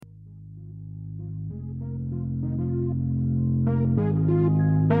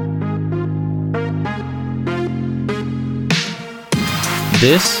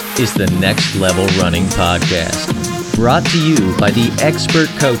This is the Next Level Running Podcast, brought to you by the expert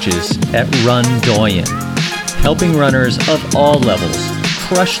coaches at Run Doyen, helping runners of all levels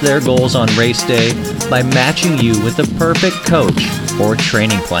crush their goals on race day by matching you with the perfect coach or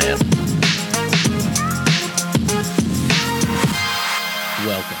training plan.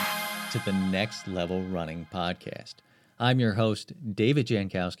 Welcome to the Next Level Running Podcast. I'm your host, David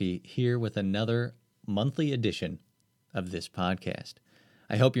Jankowski, here with another monthly edition of this podcast.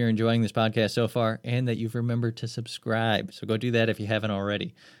 I hope you're enjoying this podcast so far and that you've remembered to subscribe. So go do that if you haven't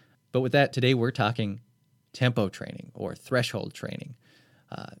already. But with that, today we're talking tempo training or threshold training.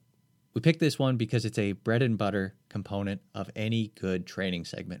 We picked this one because it's a bread and butter component of any good training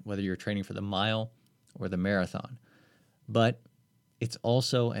segment, whether you're training for the mile or the marathon. But it's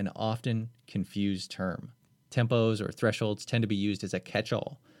also an often confused term. Tempos or thresholds tend to be used as a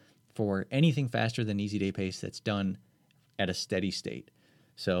catch-all for anything faster than easy day pace that's done at a steady state.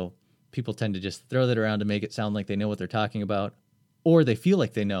 So people tend to just throw that around to make it sound like they know what they're talking about, or they feel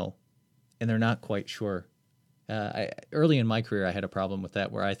like they know, and they're not quite sure. Early in my career, I had a problem with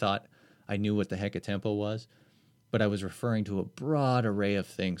that where I thought I knew what the heck a tempo was, but I was referring to a broad array of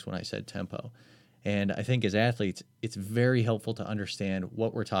things when I said tempo. And I think as athletes, it's very helpful to understand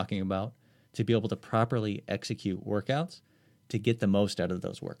what we're talking about, to be able to properly execute workouts, to get the most out of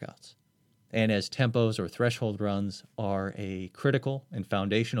those workouts. And as tempos or threshold runs are a critical and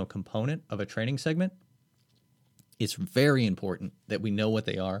foundational component of a training segment, it's very important that we know what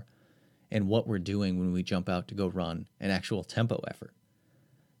they are and what we're doing when we jump out to go run an actual tempo effort.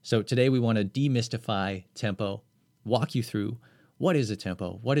 So today we want to demystify tempo, walk you through what is a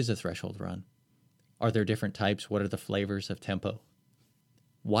tempo, what is a threshold run, are there different types, what are the flavors of tempo,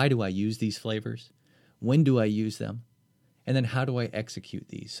 why do I use these flavors, when do I use them, and then how do I execute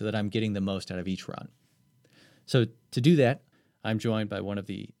these so that I'm getting the most out of each run. So to do that, I'm joined by one of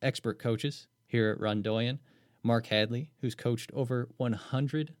the expert coaches here at Run Doyen, Mark Hadley, who's coached over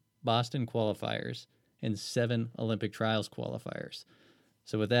 100 Boston qualifiers and 7 Olympic trials qualifiers.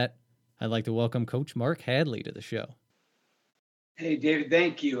 So with that, I'd like to welcome Coach Mark Hadley to the show. Hey, David,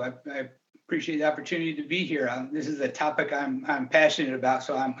 thank you. I appreciate the opportunity to be here. This is a topic I'm passionate about,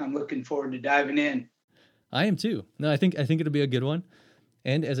 so I'm looking forward to diving in. I am too. No, I think it'll be a good one.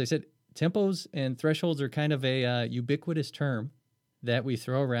 And as I said, tempos and thresholds are kind of a ubiquitous term that we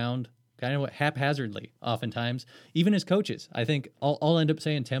throw around kind of haphazardly oftentimes, even as coaches. I think I'll end up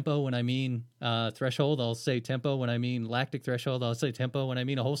saying tempo when I mean threshold. I'll say tempo when I mean lactic threshold. I'll say tempo when I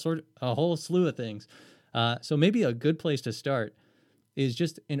mean a whole slew of things. So maybe a good place to start is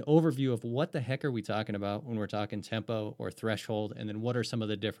just an overview of what the heck are we talking about when we're talking tempo or threshold, and then what are some of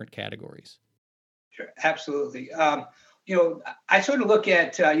the different categories? Sure, absolutely. I sort of look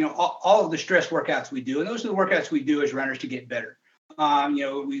at, all of the stress workouts we do, and those are the workouts we do as runners to get better.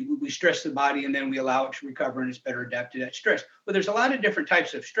 We stress the body and then we allow it to recover and it's better adapted to that stress. But there's a lot of different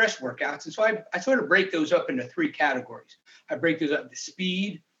types of stress workouts. And so I sort of break those up into 3 categories. I break those up to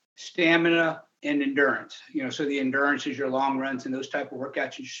speed, stamina, and endurance. So the endurance is your long runs and those type of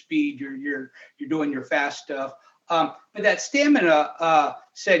workouts. Your speed, you're doing your fast stuff. But that stamina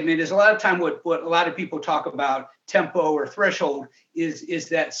segment is a lot of time what a lot of people talk about tempo or threshold is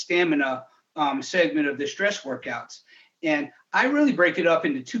that stamina segment of the stress workouts. And I really break it up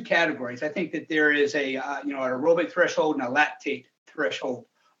into 2 categories. I think that there is an aerobic threshold and a lactate threshold.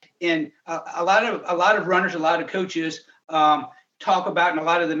 And a lot of runners, a lot of coaches talk about, and a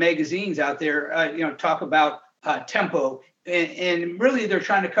lot of the magazines out there, talk about tempo. And really, they're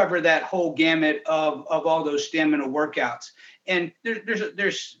trying to cover that whole gamut of all those stamina workouts. And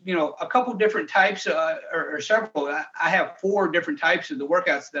there's a couple different types or several. I have 4 different types of the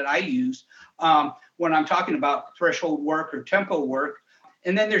workouts that I use when I'm talking about threshold work or tempo work.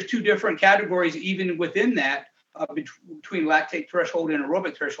 And then there's 2 different categories even within that between lactate threshold and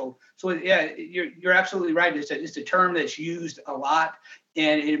aerobic threshold. So yeah, you're absolutely right. It's a term that's used a lot.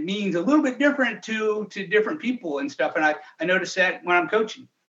 And it means a little bit different to different people and stuff. And I notice that when I'm coaching,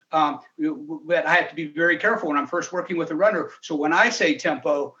 that I have to be very careful when I'm first working with a runner. So when I say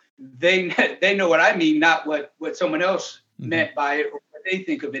tempo, they know what I mean, not what someone else meant by it or what they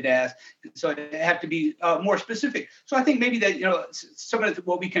think of it as. So I have to be more specific. So I think maybe that, some of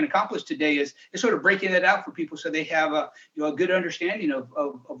what we can accomplish today is sort of breaking that out for people so they have a good understanding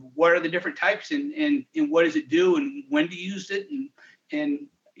of what are the different types and what does it do and when to use it and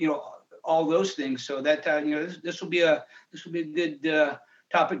all those things. So that this will be a good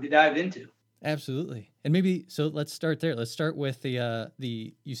topic to dive into. Absolutely. And maybe, so let's start there. Let's start with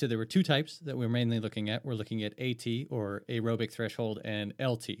you said there were 2 types that we're mainly looking at. We're looking at AT or aerobic threshold and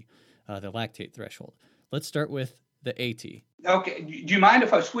LT, the lactate threshold. Let's start with the AT. Okay. Do you mind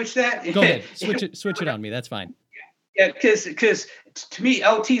if I switch that? Go ahead. Switch it on me. That's fine. Yeah, because to me,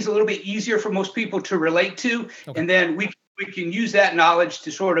 LT is a little bit easier for most people to relate to. Okay. And then we can use that knowledge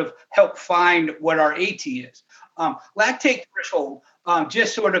to sort of help find what our AT is. Lactate threshold,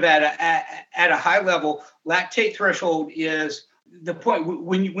 just sort of at a high level, lactate threshold is the point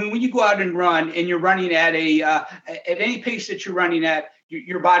when you go out and run and you're running at any pace that you're running at,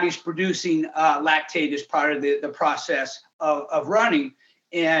 your body's producing lactate as part of the process of running.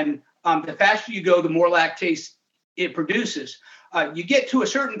 And the faster you go, the more lactate it produces. You get to a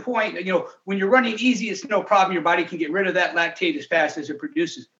certain point, when you're running easy, it's no problem. Your body can get rid of that lactate as fast as it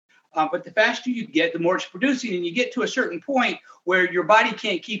produces. But the faster you get, the more it's producing, and you get to a certain point where your body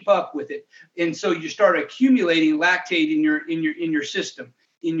can't keep up with it, and so you start accumulating lactate in your system,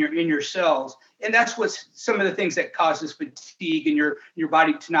 in your cells, and that's what's some of the things that causes fatigue and your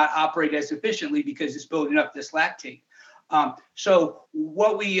body to not operate as efficiently because it's building up this lactate. So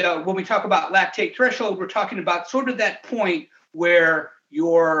when we talk about lactate threshold, we're talking about sort of that point where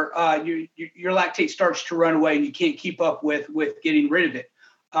your lactate starts to run away and you can't keep up with getting rid of it.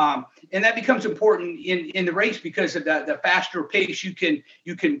 And that becomes important in the race because of the faster pace you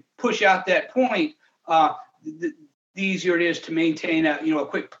can push out that point, the easier it is to maintain a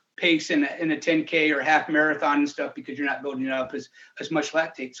quick pace in a 10K or half marathon and stuff because you're not building up as much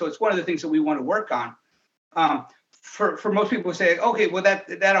lactate. So it's one of the things that we want to work on. For most people say, okay, well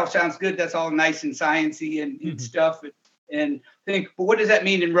that all sounds good. That's all nice and sciencey and stuff. And think, but what does that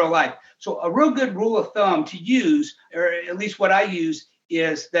mean in real life? So a real good rule of thumb to use, or at least what I use,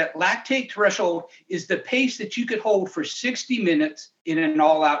 is that lactate threshold is the pace that you could hold for 60 minutes in an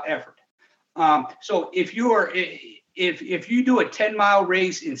all-out effort. So if you do a 10-mile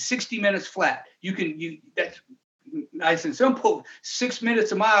race in 60 minutes flat, that's nice and simple. 6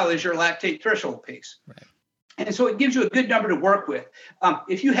 minutes a mile is your lactate threshold pace. Right. And so it gives you a good number to work with.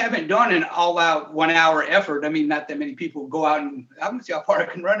 If you haven't done an all-out 1 hour effort, I mean, not that many people go out and I'm going to see how far I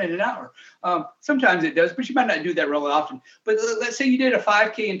can run in an hour. Sometimes it does, but you might not do that really often. But let's say you did a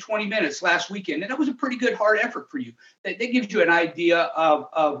 5K in 20 minutes last weekend, and that was a pretty good hard effort for you. That gives you an idea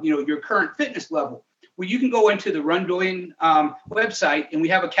of your current fitness level. Well, you can go into the Rundoing website, and we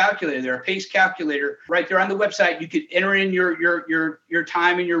have a calculator there, a pace calculator right there on the website. You could enter in your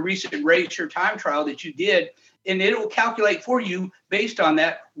time in your recent race, your time trial that you did, and it will calculate for you based on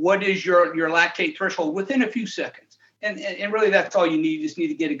that what is your lactate threshold within a few seconds. And really that's all you need. You just need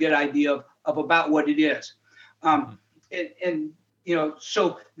to get a good idea of about what it is.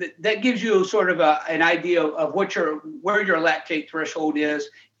 So that gives you sort of an idea of where your lactate threshold is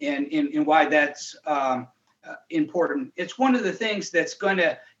and why that's important. It's one of the things that's going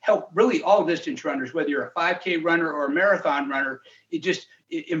to help really all distance runners, whether you're a 5K runner or a marathon runner.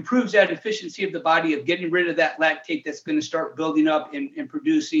 It improves that efficiency of the body of getting rid of that lactate that's going to start building up and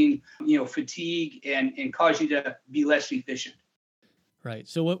producing, fatigue and cause you to be less efficient. Right.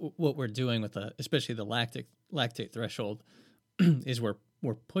 So what we're doing with especially the lactate threshold is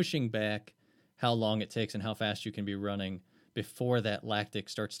we're pushing back how long it takes and how fast you can be running before that lactic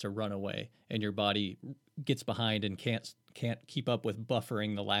starts to run away and your body gets behind and can't keep up with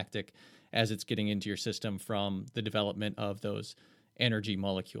buffering the lactic as it's getting into your system from the development of those energy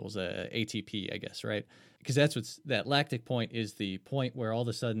molecules, ATP, I guess, right? Because that lactic point is the point where all of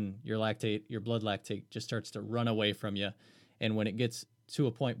a sudden your blood lactate just starts to run away from you. And when it gets to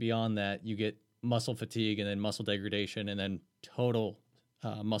a point beyond that, you get muscle fatigue and then muscle degradation and then total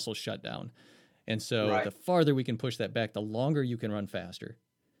muscle shutdown. And so The farther we can push that back, the longer you can run faster.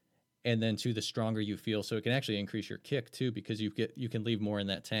 And then the stronger you feel. So it can actually increase your kick too, because you can leave more in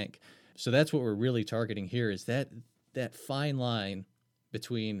that tank. So that's what we're really targeting here is that fine line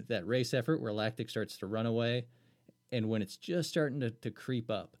between that race effort where lactic starts to run away and when it's just starting to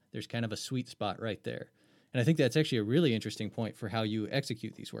creep up. There's kind of a sweet spot right there. And I think that's actually a really interesting point for how you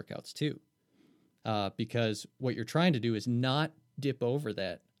execute these workouts too. Because what you're trying to do is not dip over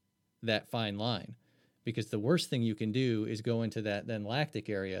that fine line. Because the worst thing you can do is go into that then lactic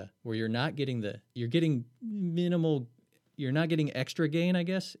area where you're getting extra gain, I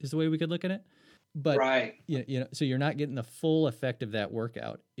guess, is the way we could look at it. But so you're not getting the full effect of that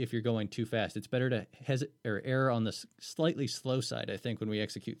workout if you're going too fast. It's better to hesitate or err on the slightly slow side, I think, when we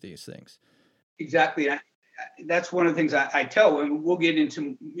execute these things. Exactly. That's one of the things I tell, and we'll get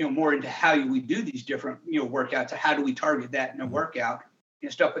into more into how we do these different workouts. How do we target that in a workout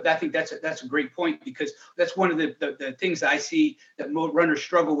and stuff? But I think that's a great point because that's one of the things that I see that runners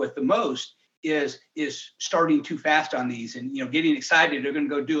struggle with the most is starting too fast on these and getting excited. They're going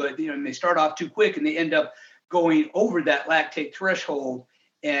to go do it, and they start off too quick and they end up going over that lactate threshold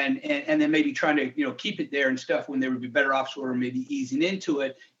and then maybe trying to, keep it there and stuff when they would be better off sort of maybe easing into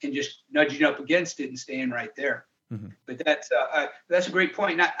it and just nudging up against it and staying right there. Mm-hmm. But that's a great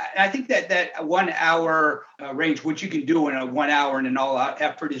point. And I think that 1 hour range, what you can do in a 1 hour and an all-out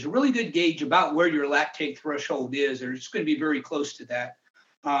effort, is a really good gauge about where your lactate threshold is, or it's going to be very close to that.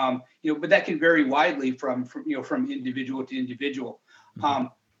 But that can vary widely from individual to individual. Mm-hmm.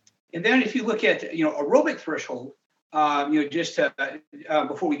 And then if you look at aerobic threshold, just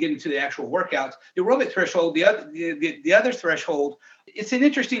before we get into the actual workouts, the aerobic threshold, the other threshold, it's an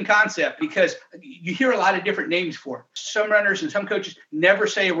interesting concept because you hear a lot of different names for it. Some runners and some coaches never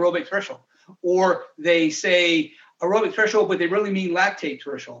say aerobic threshold, or they say aerobic threshold, but they really mean lactate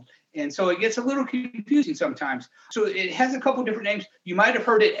threshold. And so it gets a little confusing sometimes. So it has a couple different names. You might have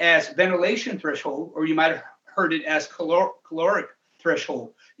heard it as ventilation threshold, or you might have heard it as caloric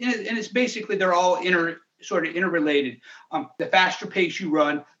threshold. And it's basically, they're all sort of interrelated. The faster pace you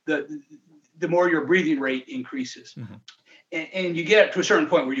run, the more your breathing rate increases. Mm-hmm. And you get to a certain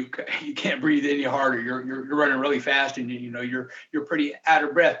point where you can't breathe any harder. You're running really fast, and you're pretty out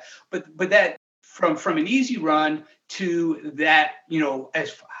of breath. But that from an easy run to that,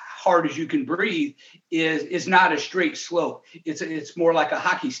 as hard as you can breathe is not a straight slope. It's more like a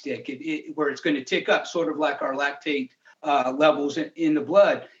hockey stick, where it's going to tick up, sort of like our lactate levels in the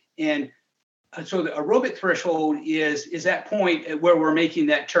blood. And so the aerobic threshold is that point where we're making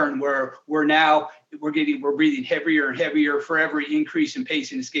that turn, where we're breathing heavier and heavier for every increase in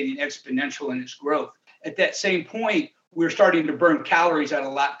pace, and it's getting exponential in its growth. At that same point, we're starting to burn calories at a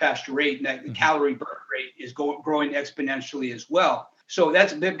lot faster rate, and that calorie burn rate is growing exponentially as well. So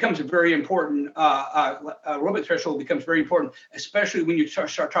that becomes a very important, aerobic threshold becomes very important, especially when you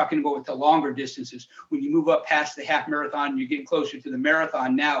start talking about with the longer distances. When you move up past the half marathon, you're getting closer to the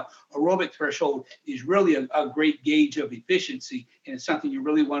marathon now, aerobic threshold is really a great gauge of efficiency, and it's something you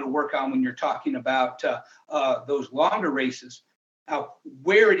really want to work on when you're talking about those longer races. Now,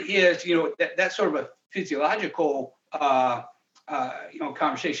 where it is, that's sort of a physiological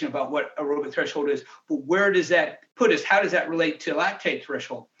conversation about what aerobic threshold is, but where does that put us? How does that relate to lactate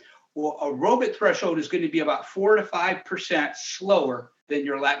threshold? Well, aerobic threshold is going to be about 4 to 5% slower than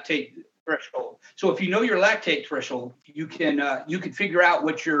your lactate threshold. So if you know your lactate threshold, you can figure out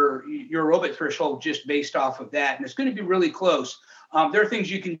what your aerobic threshold just based off of that, and it's going to be really close. There are things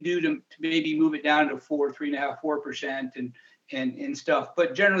you can do to maybe move it down to 3.5%, 4% and stuff,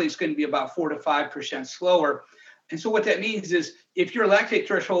 but generally it's going to be about 4 to 5% slower. And so what that means is if your lactate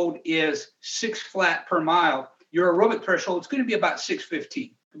threshold is 6 flat per mile, your aerobic threshold is going to be about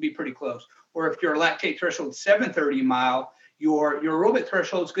 6:15. It'll be pretty close. Or if your lactate threshold is 7:30 mile, your aerobic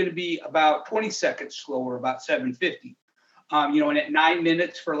threshold is going to be about 20 seconds slower, about 7:50. And at 9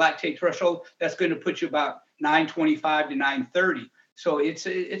 minutes for lactate threshold, that's going to put you about 9:25 to 9:30. So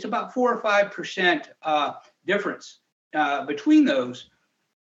it's about 4 or 5% difference between those.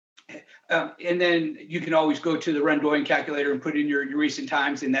 And then you can always go to the Rundoing calculator and put in your recent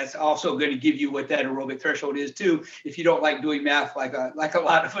times, and that's also going to give you what that aerobic threshold is too. If you don't like doing math, like a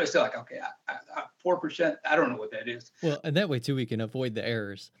lot of us, they're like, okay, 4%, I don't know what that is. Well, and that way too, we can avoid the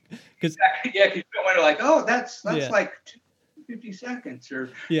errors. Because you don't want to like, oh, that's like 50 seconds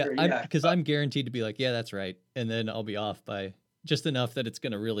because I'm guaranteed to be like, yeah, that's right, and then I'll be off by just enough that it's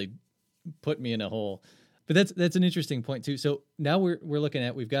going to really put me in a hole. But that's an interesting point too. So now we're looking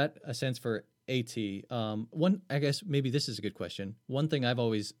at, we've got a sense for AT. One, I guess maybe this is a good question. One thing I've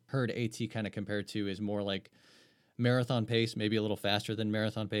always heard AT kind of compared to is more like marathon pace, maybe a little faster than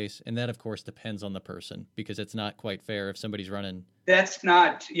marathon pace. And that of course depends on the person, because it's not quite fair if somebody's running. That's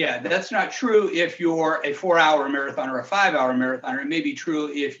not true if you're a 4-hour marathon or a 5-hour marathoner. It may be true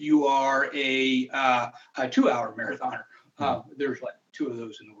if you are a 2-hour marathoner. There's like 2 of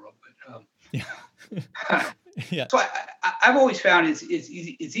those in the world, but yeah. So I've always found it's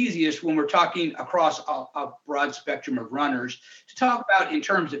easiest when we're talking across a broad spectrum of runners to talk about in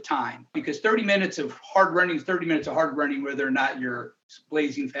terms of time, because 30 minutes of hard running is 30 minutes of hard running, whether or not you're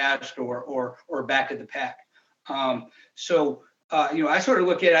blazing fast or back of the pack. I sort of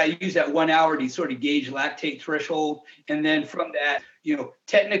look at it, I use that 1 hour to sort of gauge lactate threshold, and then from that,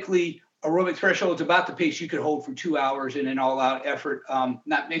 technically aerobic threshold is about the pace you could hold for 2 hours in an all-out effort.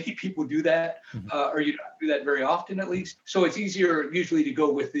 Not many people do that, or you don't do that very often, at least. So it's easier usually to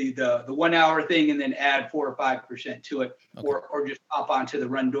go with the 1 hour thing and then add 4 or 5% to it, or just hop onto the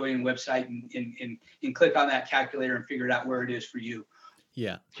Rundoing website and click on that calculator and figure it out where it is for you.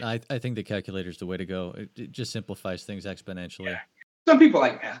 Yeah, I think the calculator is the way to go. It just simplifies things exponentially. Yeah. Some people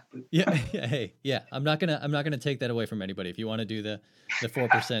like math. Yeah. I'm not gonna take that away from anybody. If you want to do the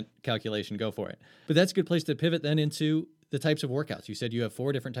 4% calculation, go for it. But that's a good place to pivot then into the types of workouts. You said you have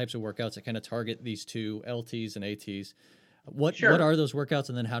 4 different types of workouts that kind of target these two, LTs and ATs. What are those workouts,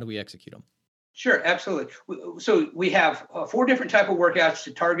 and then how do we execute them? Sure, absolutely. So we have 4 different type of workouts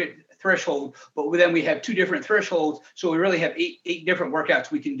to target threshold, but then we have 2 different thresholds. So we really have eight different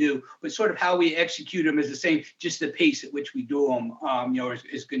workouts we can do. But sort of how we execute them is the same. Just the pace at which we do them,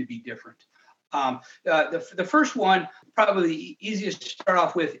 is going to be different. The first one, probably the easiest to start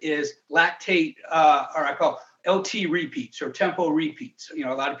off with, is lactate, or I call LT repeats or tempo repeats.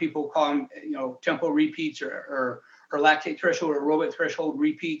 A lot of people call them, tempo repeats or lactate threshold or aerobic threshold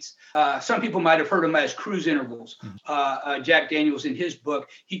repeats. Some people might have heard them as cruise intervals. Jack Daniels, in his book,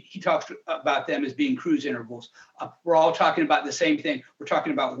 he talks about them as being cruise intervals. We're all talking about the same thing. We're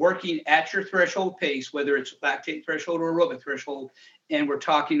talking about working at your threshold pace, whether it's lactate threshold or aerobic threshold, and we're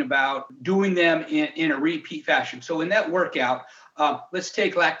talking about doing them in a repeat fashion. So in that workout, let's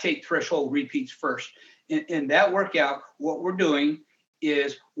take lactate threshold repeats first. In that workout, what we're doing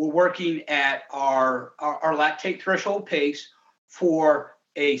is we're working at our lactate threshold pace for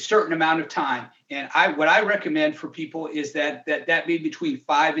a certain amount of time. And what I recommend for people is that be between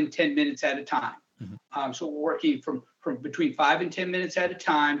 5 and 10 minutes at a time. Mm-hmm. So we're working from between 5 and 10 minutes at a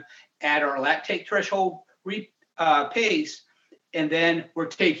time at our lactate threshold pace. And then we're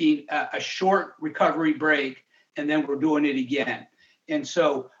taking a short recovery break, and then we're doing it again. And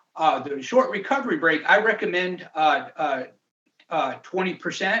so the short recovery break, I recommend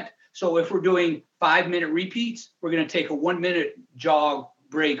 20%. So if we're doing 5-minute repeats, we're going to take a 1-minute jog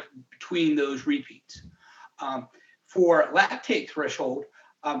break between those repeats. For lactate threshold,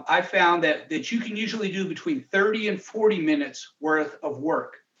 I found that you can usually do between 30 and 40 minutes worth of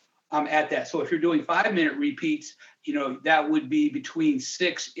work at that. So if you're doing 5-minute repeats, that would be between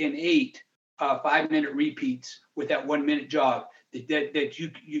 6 and 8 5-minute repeats with that 1-minute jog. That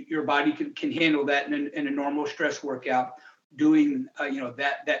your body can handle that in a normal stress workout, doing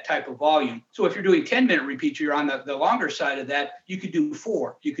that type of volume. So if you're doing 10-minute repeats, you're on the longer side of that. You could do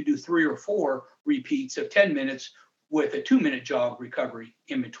 4. You could do 3 or 4 repeats of 10 minutes with a 2-minute jog recovery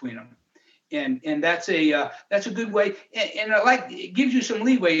in between them. And that's a good way. And it gives you some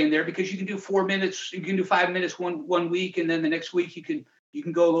leeway in there, because you can do 4 minutes, you can do 5 minutes one week, and then the next week you can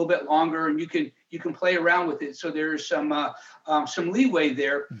go a little bit longer, and you can play around with it. So there's some leeway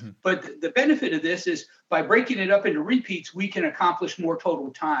there. Mm-hmm. But the benefit of this is, by breaking it up into repeats, we can accomplish more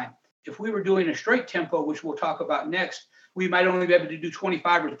total time. If we were doing a straight tempo, which we'll talk about next, we might only be able to do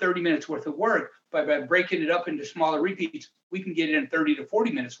 25 or 30 minutes worth of work. But by breaking it up into smaller repeats, we can get in 30 to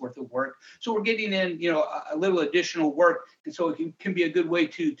 40 minutes worth of work. So we're getting in, a little additional work. And so it can be a good way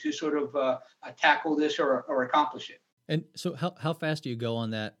to sort of tackle this or accomplish it. And so how fast do you go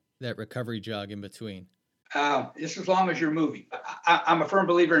on that recovery jog in between? Just as long as you're moving. I'm a firm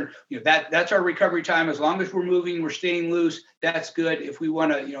believer in that's our recovery time. As long as we're moving, we're staying loose, that's good. If we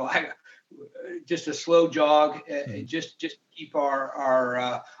want to, just a slow jog, just keep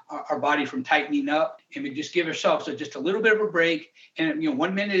our body from tightening up, and we just give ourselves just a little bit of a break. And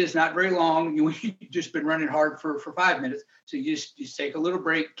 1 minute is not very long. You've just been running hard for 5 minutes, so you just take a little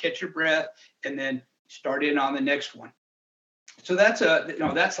break, catch your breath, and then start in on the next one. So that's a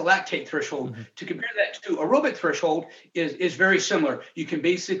lactate threshold. Mm-hmm. To compare that to aerobic threshold is very similar. You can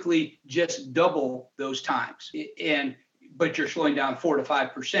basically just double those times, but you're slowing down 4 to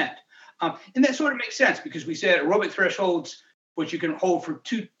 5%. And that sort of makes sense, because we said aerobic thresholds, which you can hold for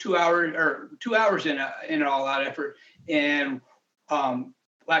two hours in an all-out effort, and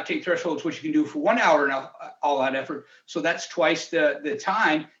lactate thresholds, which you can do for 1 hour in an all-out effort. So that's twice the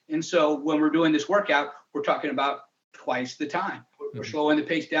time. And so when we're doing this workout, we're talking about twice the time. We're slowing the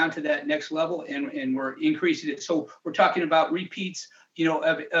pace down to that next level, and we're increasing it. So we're talking about repeats,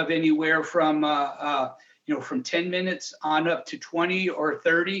 of anywhere from from 10 minutes on up to 20 or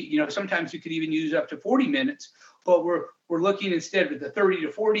 30. Sometimes you could even use up to 40 minutes. But we're looking, instead of the 30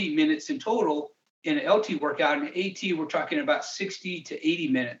 to 40 minutes in total in an LT workout. In AT, we're talking about 60 to 80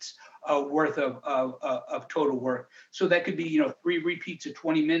 minutes worth of total work. So that could be 3 repeats of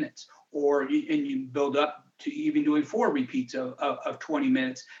 20 minutes, and you build up to even doing 4 repeats of 20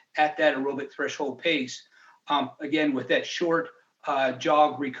 minutes at that aerobic threshold pace. Again, with that short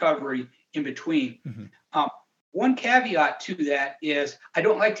jog recovery in between. Mm-hmm. One caveat to that is, I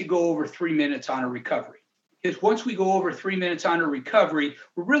don't like to go over 3 minutes on a recovery. Because once we go over 3 minutes on a recovery,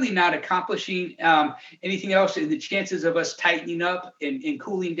 we're really not accomplishing anything else, and the chances of us tightening up and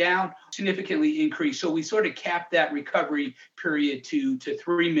cooling down significantly increase. So we sort of cap that recovery period to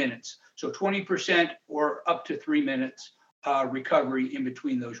 3 minutes. So 20% or up to 3 minutes recovery in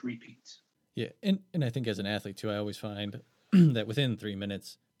between those repeats. Yeah, and I think as an athlete too, I always find that within 3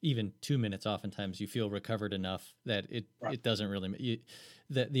 minutes, even 2 minutes, oftentimes you feel recovered enough that it doesn't really,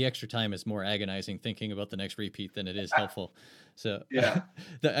 the extra time is more agonizing thinking about the next repeat than it is helpful. So Yeah.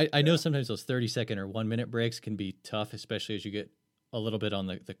 I know sometimes those 30-second or 1 minute breaks can be tough, especially as you get a little bit on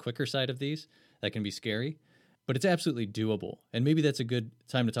the quicker side of these. That can be scary, but it's absolutely doable. And maybe that's a good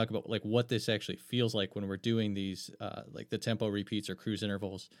time to talk about like what this actually feels like when we're doing these, like the tempo repeats or cruise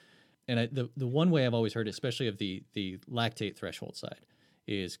intervals. And the one way I've always heard, especially of the lactate threshold side,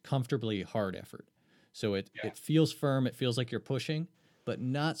 is comfortably hard effort. So it feels firm, it feels like you're pushing, but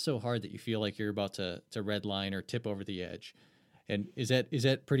not so hard that you feel like you're about to red line or tip over the edge. And is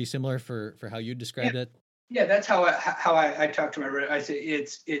that pretty similar for how you describe that? Yeah, that's how I talk to my runner. I say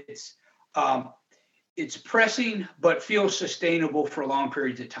it's pressing, but feels sustainable for long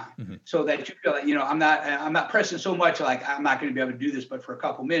periods of time. Mm-hmm. So that you feel like, I'm not pressing so much like I'm not going to be able to do this, but for a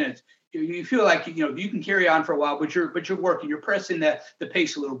couple minutes, you feel like, you can carry on for a while, but you're working, you're pressing the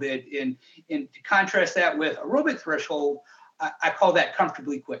pace a little bit. And to contrast that with aerobic threshold, I call that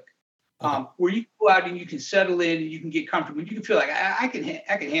comfortably quick. Okay. Where you go out and you can settle in and you can get comfortable. You can feel like I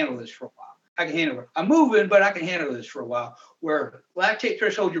can handle this for a while. I can handle it. I'm moving, but I can handle this for a while. Where lactate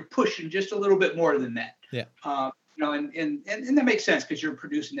threshold, you're pushing just a little bit more than that. Yeah. And that makes sense because you're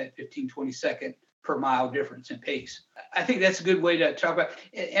producing that 15, 20 second per mile difference in pace. I think that's a good way to talk about.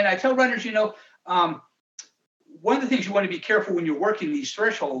 And I tell runners, one of the things you want to be careful when you're working these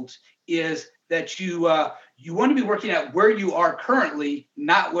thresholds is that you want to be working at where you are currently,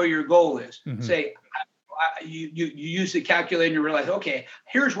 not where your goal is. Mm-hmm. Say, you use the calculator and you realize, okay,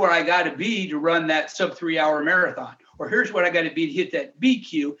 here's where I got to be to run that sub 3 hour marathon, or here's what I got to be to hit that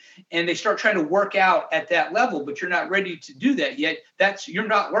BQ. And they start trying to work out at that level, but you're not ready to do that yet. You're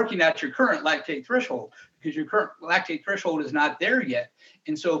not working at your current lactate threshold because your current lactate threshold is not there yet.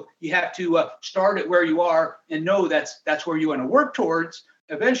 And so you have to start at where you are and know that's where you want to work towards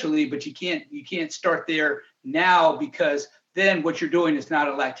eventually, but you can't start there now because then what you're doing is not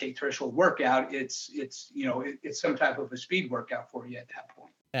a lactate threshold workout. It's some type of a speed workout for you at that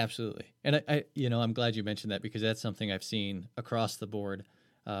point. Absolutely. And I'm glad you mentioned that because that's something I've seen across the board,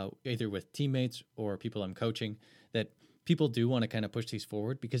 either with teammates or people I'm coaching, that people do want to kind of push these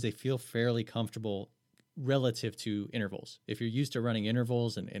forward because they feel fairly comfortable relative to intervals. If you're used to running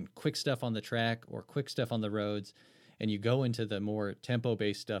intervals and quick stuff on the track or quick stuff on the roads, and you go into the more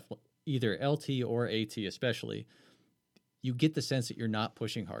tempo-based stuff, either LT or AT especially, you get the sense that you're not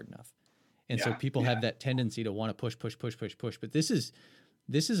pushing hard enough. And so people have that tendency to want to push. But this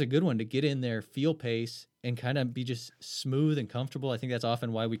is a good one to get in there, feel pace, and kind of be just smooth and comfortable. I think that's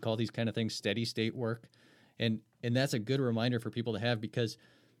often why we call these kind of things steady state work. And that's a good reminder for people to have because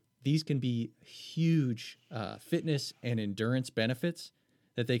these can be huge fitness and endurance benefits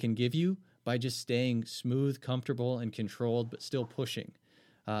that they can give you by just staying smooth, comfortable, and controlled, but still pushing.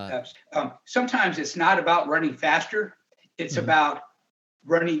 Sometimes it's not about running faster. It's about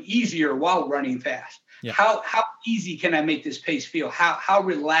running easier while running fast. Yeah. How easy can I make this pace feel? How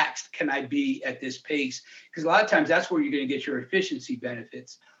relaxed can I be at this pace? Because a lot of times that's where you're going to get your efficiency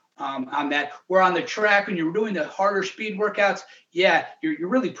benefits on that. Where on the track, when you're doing the harder speed workouts, you're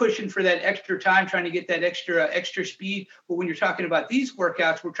really pushing for that extra time, trying to get that extra speed. But when you're talking about these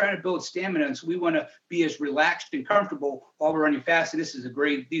workouts, we're trying to build stamina, and so we want to be as relaxed and comfortable while we're running fast. And these are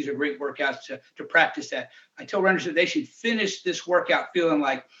great workouts to practice that. I tell runners that they should finish this workout feeling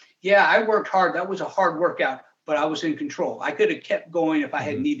like, I worked hard. That was a hard workout, but I was in control. I could have kept going if I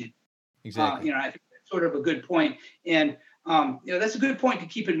had needed. Exactly. I think that's sort of a good point. And that's a good point to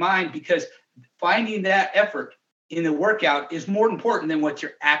keep in mind because finding that effort in the workout is more important than what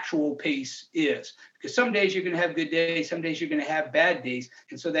your actual pace is. Because some days you're going to have good days, some days you're going to have bad days.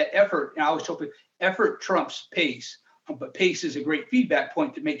 And so that effort, I always tell people, effort trumps pace. But pace is a great feedback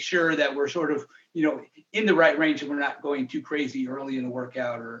point to make sure that we're sort of, in the right range and we're not going too crazy early in the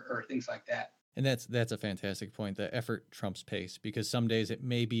workout or things like that. And that's a fantastic point. The effort trumps pace because some days it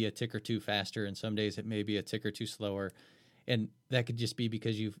may be a tick or two faster and some days it may be a tick or two slower. And that could just be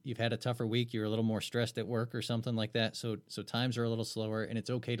because you've had a tougher week, you're a little more stressed at work or something like that. So times are a little slower and it's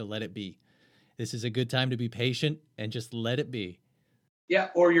okay to let it be. This is a good time to be patient and just let it be. Yeah,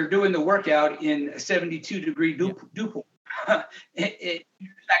 or you're doing the workout in a 72-degree dew point. You're not going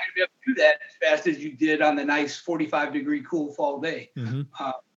to be able to do that as fast as you did on the nice 45-degree cool fall day. Mm-hmm.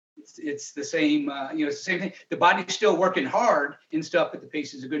 It's the same. It's the same thing. The body's still working hard and stuff, but the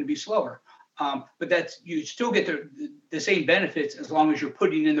paces are going to be slower. But you still get the same benefits as long as you're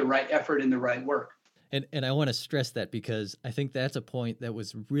putting in the right effort and the right work. And I want to stress that because I think that's a point that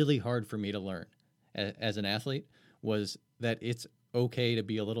was really hard for me to learn as an athlete was that it's okay to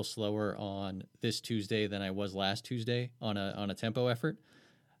be a little slower on this Tuesday than I was last Tuesday on a tempo effort.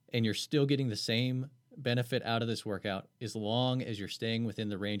 and you're still getting the same benefit out of this workout as long as you're staying within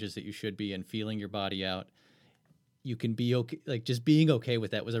the ranges that you should be and feeling your body out. You can be okay. Like, just being okay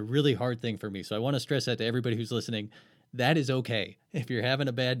with that was a really hard thing for me. So I want to stress that to everybody who's listening. That is okay. If you're having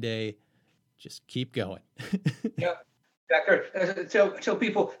a bad day, just keep going. Yeah, tell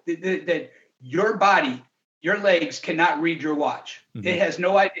people that your body, your legs cannot read your watch. Mm-hmm. It has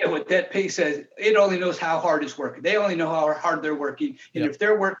no idea what that pace says. It only knows how hard it's working. They only know how hard they're working. And if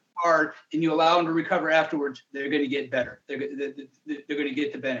they're working hard and you allow them to recover afterwards, they're going to get better. They're going to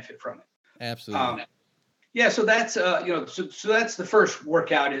get the benefit from it. Absolutely. Yeah, so that's so that's the first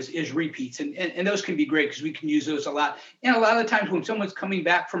workout is repeats, and those can be great because we can use those a lot. And a lot of the times when someone's coming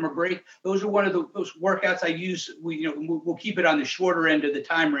back from a break, those are one of those workouts I use. We'll keep it on the shorter end of the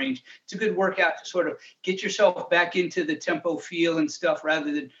time range. It's a good workout to sort of get yourself back into the tempo feel and stuff,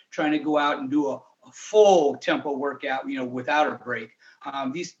 rather than trying to go out and do a full tempo workout, without a break.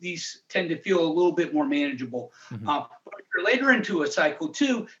 These tend to feel a little bit more manageable. Mm-hmm. But if you're later into a cycle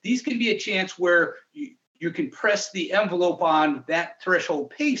too, these can be a chance where you can press the envelope on that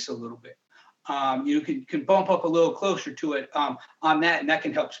threshold pace a little bit. You can bump up a little closer to it on that, and that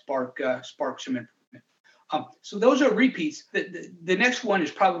can help spark some improvement. So those are repeats. The next one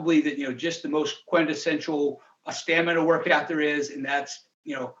is probably just the most quintessential stamina workout there is, and that's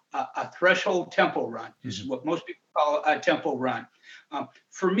a threshold tempo run. Mm-hmm. This is what most people call a tempo run.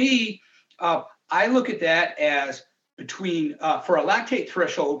 For me, I look at that as between for a lactate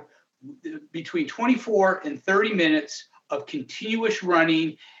threshold, between 24 and 30 minutes of continuous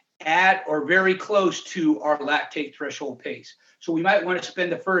running at or very close to our lactate threshold pace. So we might want to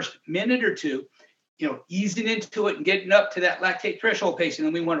spend the first minute or two, easing into it and getting up to that lactate threshold pace. And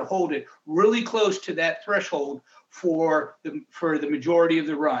then we want to hold it really close to that threshold for the majority of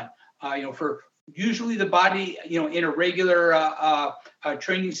the run. For usually the body, in a regular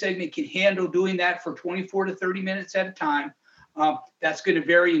training segment can handle doing that for 24 to 30 minutes at a time. That's going to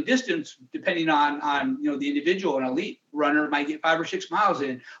vary in distance depending on the individual. An elite runner might get 5 or 6 miles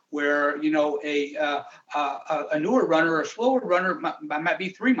in, where a newer runner or a slower runner might be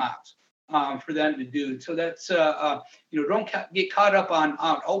 3 miles for them to do. So that's don't get caught up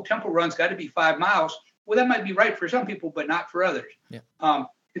on tempo runs got to be 5 miles. Well, that might be right for some people, but not for others. Yeah.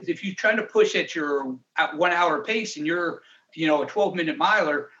 Because if you're trying to push at your 1 hour pace and you're a 12-minute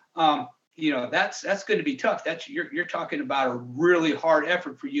miler. That's going to be tough. You're talking about a really hard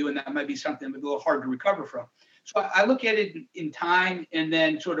effort for you, and that might be something that's a little hard to recover from. So I look at it in time and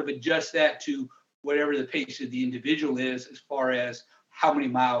then sort of adjust that to whatever the pace of the individual is as far as how many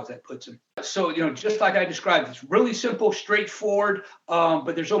miles that puts them. So, just like I described, it's really simple, straightforward,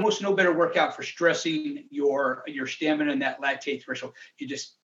 but there's almost no better workout for stressing your stamina and that lactate threshold. You're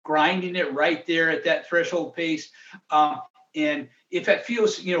just grinding it right there at that threshold pace. And if it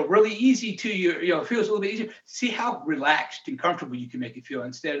feels, really easy to you, it feels a little bit easier, see how relaxed and comfortable you can make it feel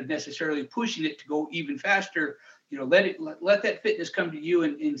instead of necessarily pushing it to go even faster. Let that fitness come to you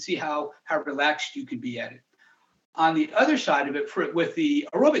and see how relaxed you can be at it. On the other side of it, with the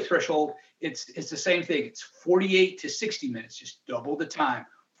aerobic threshold, it's the same thing. It's 48 to 60 minutes, just double the time,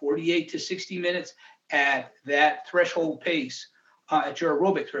 48 to 60 minutes at that threshold pace, at your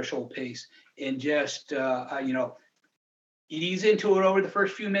aerobic threshold pace, and just, ease into it over the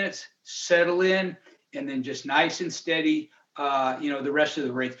first few minutes, settle in, and then just nice and steady, the rest of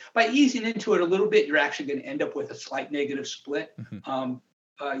the race. By easing into it a little bit, you're actually going to end up with a slight negative split. Mm-hmm.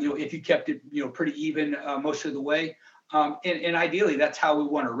 If you kept it, pretty even most of the way. And ideally, that's how we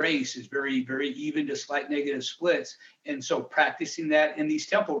want to race, is very, very even to slight negative splits. And so practicing that in these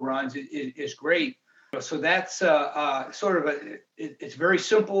tempo runs is great. So that's sort of it's very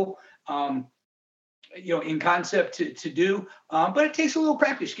simple. In concept to do, but it takes a little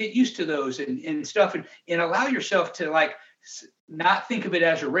practice. Get used to those and stuff, and allow yourself to not think of it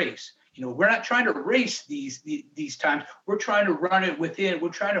as a race. We're not trying to race these times. We're trying to run it within. We're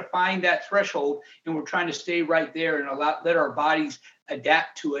trying to find that threshold, and we're trying to stay right there and let our bodies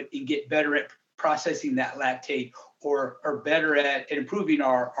adapt to it and get better at processing that lactate, or better at improving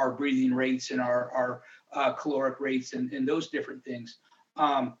our breathing rates and our caloric rates and those different things.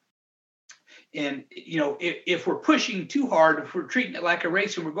 And, if we're pushing too hard, if we're treating it like a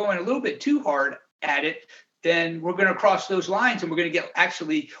race and we're going a little bit too hard at it, then we're going to cross those lines and we're going to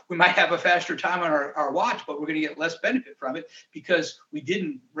we might have a faster time on our watch, but we're going to get less benefit from it because we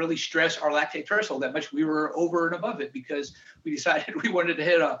didn't really stress our lactate threshold that much. We were over and above it because we decided we wanted to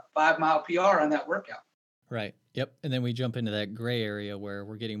hit a 5-mile PR on that workout. Right. Yep. And then we jump into that gray area where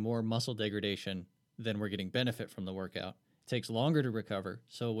we're getting more muscle degradation than we're getting benefit from the workout. Takes longer to recover.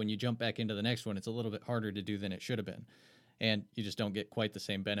 So when you jump back into the next one, it's a little bit harder to do than it should have been. and you just don't get quite the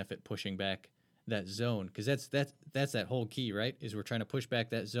same benefit pushing back that zone, because that's that whole key, right? Is we're trying to push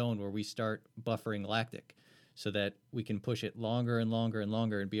back that zone where we start buffering lactic, so that we can push it longer and longer and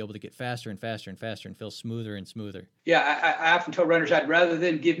longer and be able to get faster and faster and faster and feel smoother and smoother. Yeah, I often tell runners I'd rather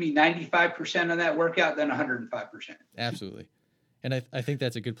than give me 95% on that workout than 105%. Absolutely. And I think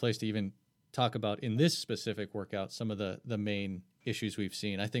that's a good place to even talk about in this specific workout some of the main issues we've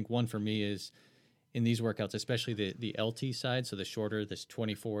seen. I think one for me is in these workouts, especially the LT side, so the shorter, this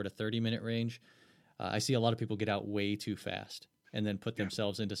 24 to 30 minute range, I see a lot of people get out way too fast and then put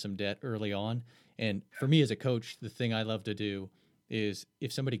themselves into some debt early on. And for me as a coach, the thing I love to do is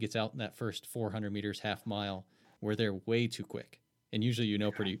if somebody gets out in that first 400 meters, half mile, where they're way too quick, and usually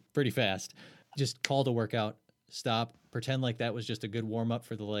pretty fast, just call the workout, stop, pretend like that was just a good warm up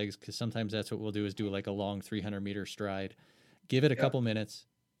for the legs, because sometimes that's what we'll do is do like a long 300 meter stride, give it a couple minutes,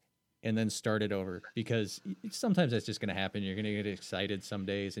 and then start it over, because sometimes that's just going to happen. You're going to get excited some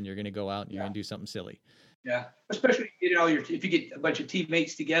days, and you're going to go out and you're going to do something silly. Yeah, especially if you get a bunch of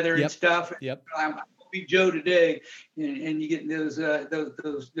teammates together and stuff. Yep. I'm gonna be Joe today, and you get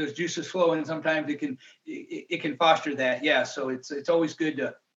those juices flowing. Sometimes it can foster that. Yeah, so it's always good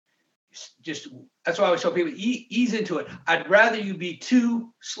to just. That's why I always tell people ease into it. I'd rather you be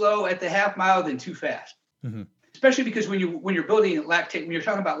too slow at the half mile than too fast. Mm-hmm. Especially because when you're building lactate, when you're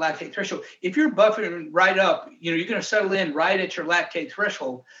talking about lactate threshold, if you're buffering right up, you're going to settle in right at your lactate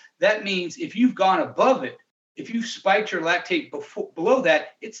threshold. That means if you've gone above it, if you've spiked your lactate below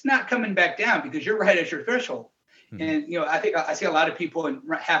that, it's not coming back down because you're right at your threshold. Mm-hmm. And I think I see a lot of people in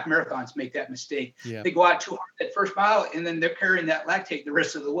half marathons make that mistake. Yeah. They go out too hard that first mile, and then they're carrying that lactate the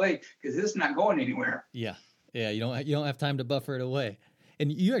rest of the way because it's not going anywhere. Yeah, you don't have time to buffer it away.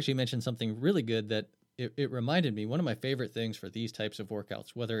 And you actually mentioned something really good that. It reminded me, one of my favorite things for these types of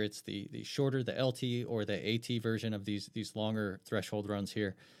workouts, whether it's the shorter, the LT or the AT version of these longer threshold runs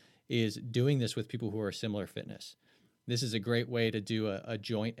here, is doing this with people who are similar fitness. This is a great way to do a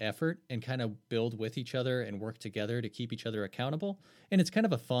joint effort and kind of build with each other and work together to keep each other accountable. And it's kind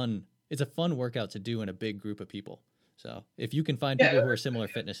of a fun workout to do in a big group of people. So if you can find people who are similar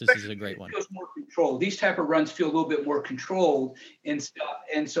fitness, this is a great one. It feels more controlled. These type of runs feel a little bit more controlled and stuff,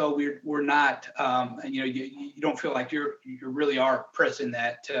 and so we're not. You don't feel like you really are pressing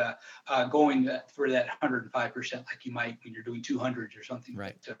that, going for that 105% like you might when you're doing 200s or something.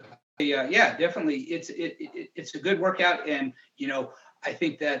 Right. Yeah, definitely. It's a good workout, and I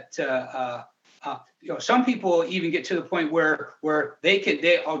think that. Some people even get to the point where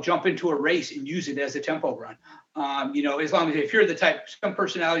I'll jump into a race and use it as a tempo run. As long as if you're the type, some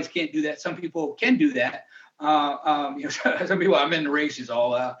personalities can't do that. Some people can do that. Some people, I'm in the races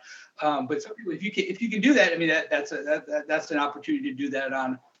all out. But some people, if you can do that, I mean, that's an opportunity to do that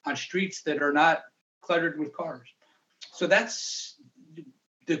on streets that are not cluttered with cars. So that's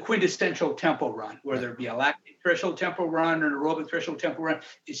the quintessential tempo run, whether it be a lactate threshold tempo run or an aerobic threshold tempo run.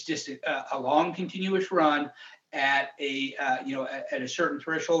 It's just a long, continuous run at at a certain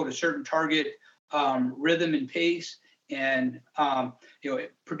threshold, a certain target rhythm and pace, and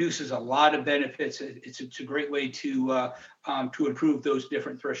it produces a lot of benefits. It's a great way to improve those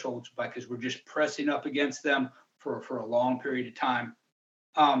different thresholds because we're just pressing up against them for a long period of time.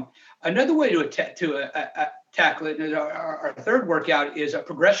 Another way to tackle it, our third workout, is a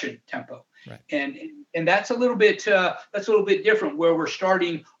progression tempo, right. And that's a little bit different, where we're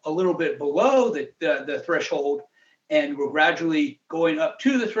starting a little bit below the threshold, and we're gradually going up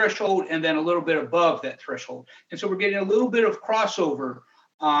to the threshold, and then a little bit above that threshold, and so we're getting a little bit of crossover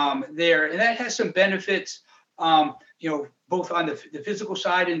there, and that has some benefits, both on the physical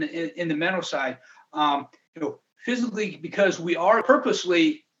side and in the mental side. Physically, because we are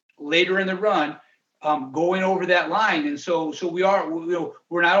purposely later in the run going over that line, and so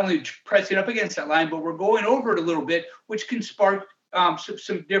we're not only pressing up against that line, but we're going over it a little bit, which can spark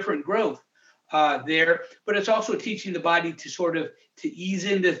some different growth there. But it's also teaching the body to ease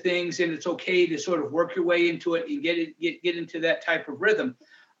into things, and it's okay to sort of work your way into it and get into that type of rhythm.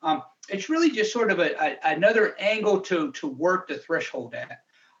 It's really just sort of another angle to work the threshold at.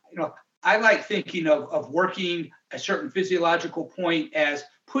 I like thinking of working a certain physiological point as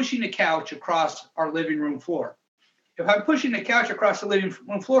pushing a couch across our living room floor. If I'm pushing the couch across the living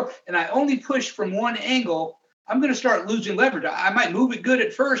room floor and I only push from one angle, I'm going to start losing leverage. I might move it good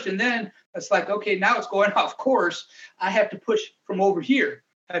at first, and then it's like, okay, now it's going off course. I have to push from over here.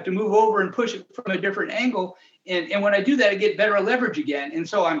 I have to move over and push it from a different angle. And when I do that, I get better leverage again. And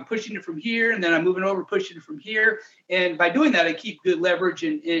so I'm pushing it from here, and then I'm moving over, pushing it from here. And by doing that, I keep good leverage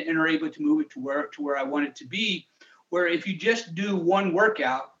and are able to move it to where I want it to be. Where if you just do one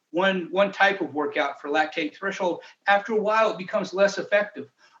workout, one type of workout for lactate threshold, after a while it becomes less effective.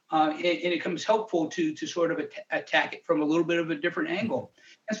 And it becomes helpful to sort of attack it from a little bit of a different angle.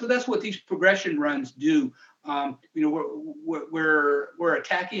 And so that's what these progression runs do. We're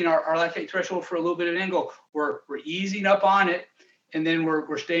attacking our lactate threshold for a little bit of an angle. We're easing up on it, and then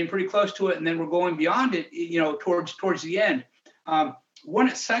we're staying pretty close to it, and then we're going beyond it, towards the end.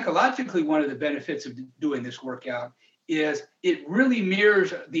 Psychologically, one of the benefits of doing this workout is it really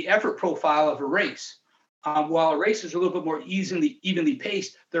mirrors the effort profile of a race. While a race is a little bit more evenly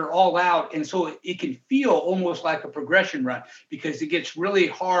paced, they're all out. And so it can feel almost like a progression run because it gets really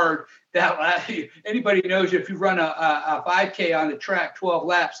hard. Anybody knows if you run a 5K on the track, 12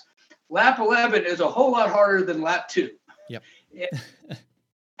 laps, lap 11 is a whole lot harder than lap 2. Yep.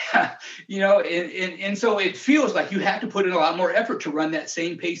 And so it feels like you have to put in a lot more effort to run that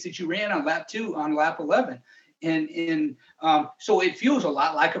same pace that you ran on lap 2 on lap 11. And so it feels a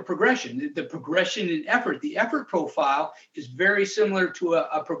lot like a progression. The progression in effort, the effort profile is very similar to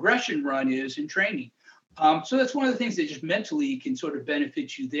a progression run is in training. So that's one of the things that just mentally can sort of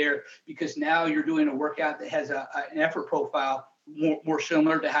benefit you there, because now you're doing a workout that has an effort profile more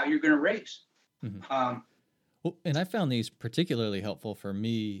similar to how you're going to race. Mm-hmm. Well, and I found these particularly helpful for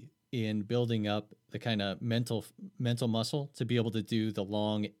me in building up the kind of mental muscle to be able to do the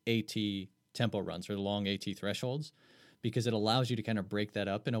long AT tempo runs or the long AT thresholds, because it allows you to kind of break that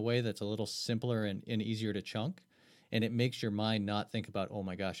up in a way that's a little simpler and easier to chunk. And it makes your mind not think about, oh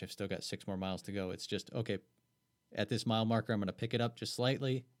my gosh, I've still got 6 more miles to go. It's just, okay, at this mile marker, I'm going to pick it up just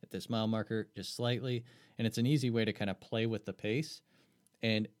slightly. At this mile marker, just slightly. And it's an easy way to kind of play with the pace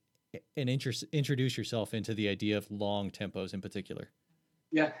and introduce yourself into the idea of long tempos in particular.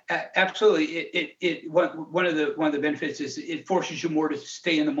 Yeah, absolutely. One of the benefits is it forces you more to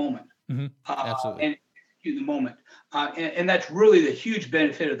stay in the moment. Mm-hmm. Absolutely. And in the moment. And that's really the huge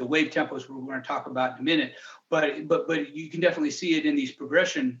benefit of the wave tempos we're going to talk about in a minute. But you can definitely see it in these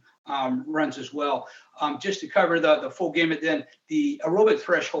progression runs as well. Just to cover the full gamut, then the aerobic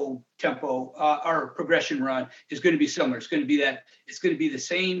threshold tempo, our progression run is going to be similar. It's going to be the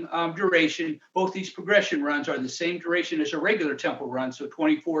same duration. Both these progression runs are the same duration as a regular tempo run, so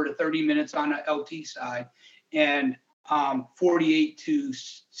 24 to 30 minutes on the LT side, and 48 to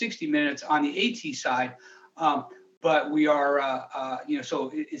 60 minutes on the AT side. But we are,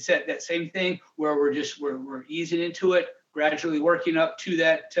 so it's that same thing where we're easing into it, gradually working up to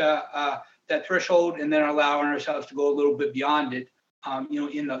that threshold, and then allowing ourselves to go a little bit beyond it,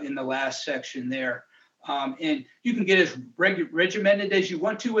 in the last section there. And you can get as regimented as you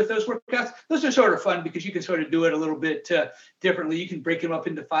want to with those workouts. Those are sort of fun because you can sort of do it a little bit differently. You can break them up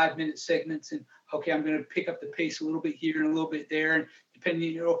into 5-minute segments, and okay, I'm going to pick up the pace a little bit here and a little bit there, and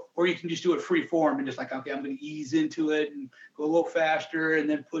depending, or you can just do it free form and just like, okay, I'm going to ease into it and go a little faster and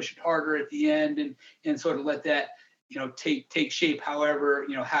then push it harder at the end, and sort of let that, take shape however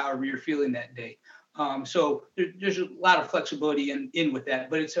you're feeling that day. So there's a lot of flexibility in with that,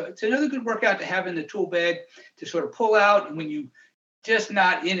 but it's another good workout to have in the tool bag to sort of pull out, and when you just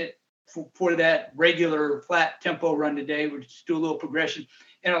not in it for that regular flat tempo run today, we just do a little progression.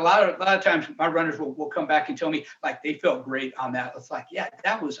 And a lot of times my runners will come back and tell me like they felt great on that. It's like, yeah,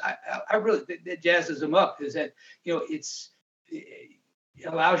 that was I really, that jazzes them up, is that it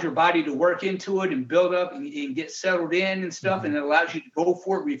allows your body to work into it and build up and get settled in and stuff. Mm-hmm. And it allows you to go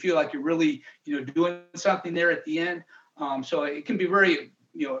for it where you feel like you're really, doing something there at the end. So it can be very,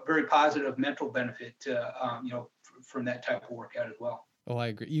 very positive mental benefit, from that type of workout as well. Oh, I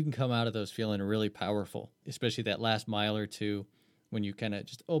agree. You can come out of those feeling really powerful, especially that last mile or two when you kind of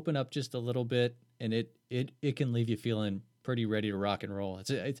just open up just a little bit, and it can leave you feeling pretty ready to rock and roll.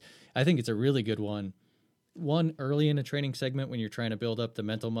 I think it's a really good one. One, early in a training segment when you're trying to build up the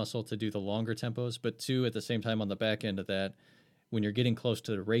mental muscle to do the longer tempos, but two, at the same time on the back end of that, when you're getting close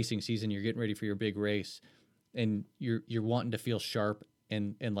to the racing season, you're getting ready for your big race, and you're wanting to feel sharp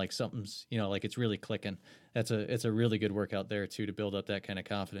and like something's, like it's really clicking. It's a really good workout there too, to build up that kind of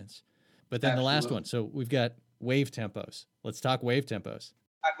confidence. But then Absolutely. The last one, so we've got wave tempos. Let's talk wave tempos.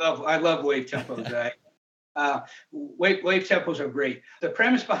 I love wave tempos. Wave tempos are great. The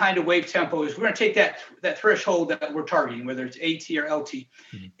premise behind a wave tempo is we're going to take that threshold that we're targeting, whether it's AT or LT,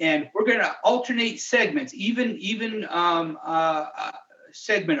 mm-hmm. and we're going to alternate segments, even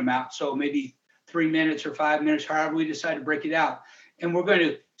segment amount. So maybe 3 minutes or 5 minutes, however we decide to break it out. And we're going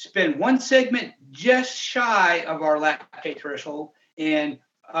to spend one segment just shy of our lactate threshold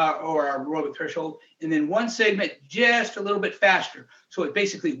or our aerobic threshold, and then one segment just a little bit faster. So it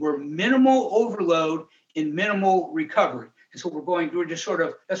basically, we're minimal overload in minimal recovery. And so we're just sort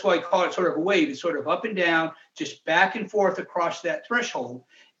of, that's why I call it sort of a wave. It's sort of up and down, just back and forth across that threshold.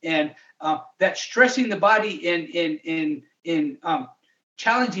 And that stressing the body in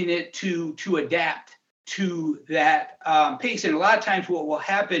challenging it to adapt to that pace. And a lot of times what will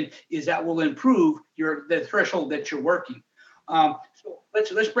happen is that will improve the threshold that you're working. So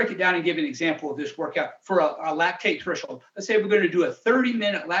let's break it down and give an example of this workout for a lactate threshold. Let's say we're going to do a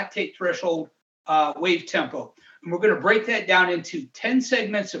 30-minute lactate threshold wave tempo. And we're going to break that down into 10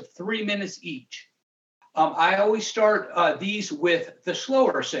 segments of 3 minutes each. I always start these with the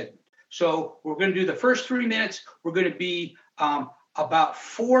slower segment. So we're going to do the first 3 minutes. We're going to be about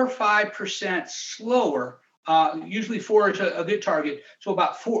 4 or 5% slower. Usually 4 is a good target. So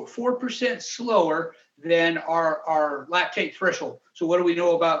about 4% slower than our lactate threshold. So what do we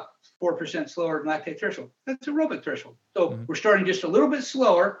know about 4% slower than lactate threshold? That's aerobic threshold. So we're starting just a little bit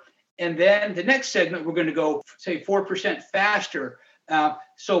slower. And then the next segment, we're going to go, say, 4% faster.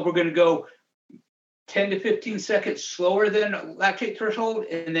 So we're going to go 10 to 15 seconds slower than lactate threshold,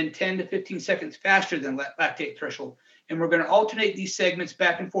 and then 10 to 15 seconds faster than lactate threshold. And we're going to alternate these segments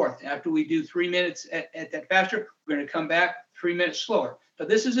back and forth. After we do 3 minutes at that faster, we're going to come back 3 minutes slower. So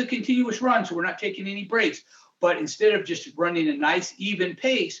this is a continuous run, so we're not taking any breaks. But instead of just running a nice even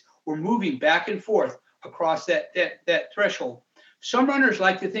pace, we're moving back and forth across that threshold. Some runners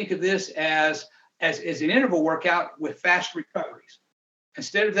like to think of this as an interval workout with fast recoveries.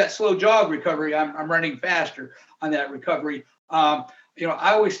 Instead of that slow jog recovery, I'm running faster on that recovery. I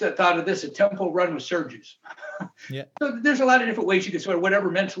always thought of this a tempo run with surges. Yeah. So there's a lot of different ways you can sort of whatever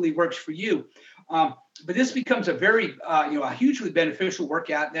mentally works for you. But this becomes a very, a hugely beneficial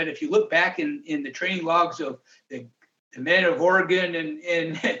workout that if you look back in the training logs of the men of Oregon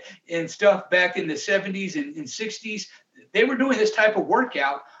and stuff back in the 70s and 60s, they were doing this type of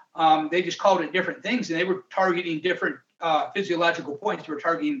workout. They just called it different things, and they were targeting different physiological points. They were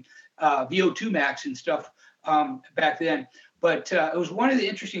targeting VO2 max and stuff back then. But it was one of the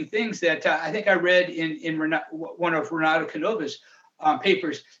interesting things that I think I read in one of Renato Canova's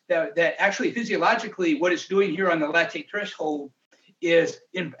papers that actually physiologically what it's doing here on the lactate threshold is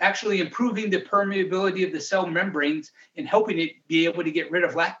actually improving the permeability of the cell membranes and helping it be able to get rid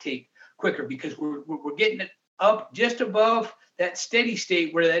of lactate quicker, because we're getting it up just above that steady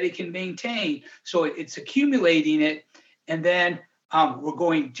state where that it can maintain. So it's accumulating it, and then we're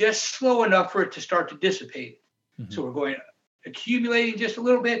going just slow enough for it to start to dissipate. Mm-hmm. So we're going accumulating just a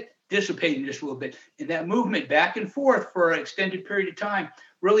little bit, dissipating just a little bit. And that movement back and forth for an extended period of time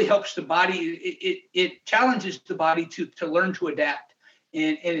really helps the body. It challenges the body to learn to adapt.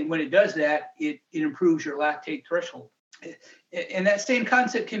 And when it does that, it improves your lactate threshold. And that same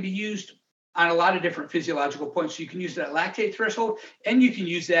concept can be used on a lot of different physiological points. So you can use that lactate threshold, and you can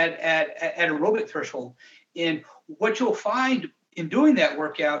use that at aerobic threshold. And what you'll find in doing that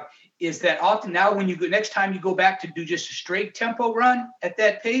workout is that often now when you go next time you go back to do just a straight tempo run at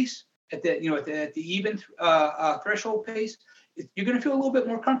that pace, at the even threshold pace, you're going to feel a little bit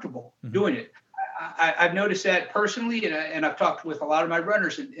more comfortable doing it. I've noticed that personally, and I've talked with a lot of my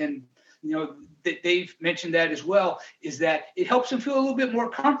runners, and they've mentioned that as well, is that it helps them feel a little bit more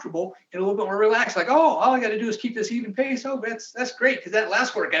comfortable and a little bit more relaxed. Like, oh, all I got to do is keep this even pace. Oh, that's great, because that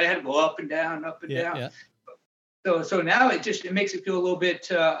last workout I had to go up and down. Yeah. So now it makes it feel a little bit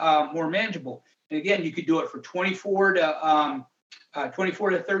more manageable. And again, you could do it for 24 to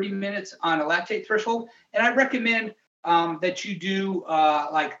 30 minutes on a lactate threshold. And I recommend that you do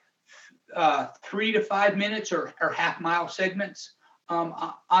 3 to 5 minutes or half mile segments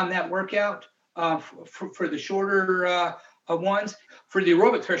on that workout for the shorter ones. For the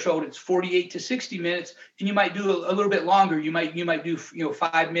aerobic threshold, it's 48 to 60 minutes, and you might do a little bit longer. You might do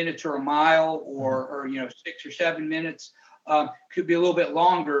 5 minutes or a mile, or 6 or 7 minutes. Could be a little bit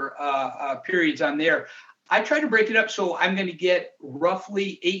longer periods on there. I try to break it up so I'm going to get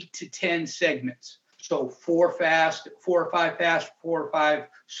roughly 8 to 10 segments. So 4 fast, 4 or 5 fast, 4 or 5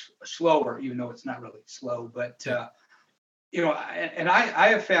 slower, even though it's not really slow, but. And I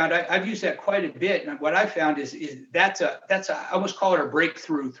have found I've used that quite a bit, and what I found is that's I almost call it a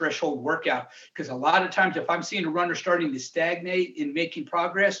breakthrough threshold workout, because a lot of times if I'm seeing a runner starting to stagnate in making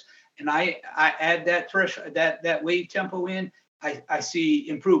progress, and I add that wave tempo in, I see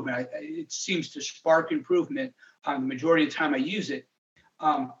improvement. It seems to spark improvement the majority of the time I use it.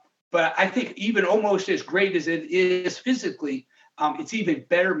 But I think even almost as great as it is physically, it's even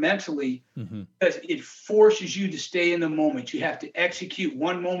better mentally, because it forces you to stay in the moment. You have to execute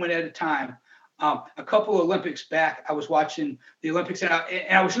one moment at a time. A couple of Olympics back, I was watching the Olympics, and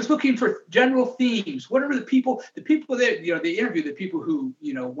I was just looking for general themes. What are the people that, they interviewed the people who,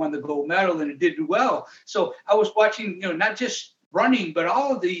 won the gold medal and did well. So I was watching, not just running, but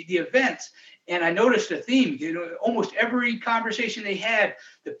all of the events. And I noticed a theme. Almost every conversation they had,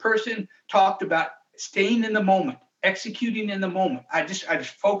 the person talked about staying in the moment, executing in the moment. I just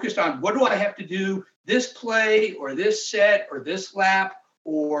focused on, what do I have to do this play or this set or this lap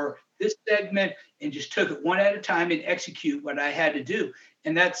or this segment, and just took it one at a time and execute what I had to do.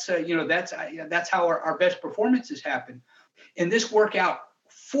 And that's how our best performances happen. And this workout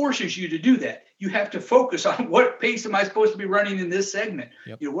forces you to do that. You have to focus on, what pace am I supposed to be running in this segment?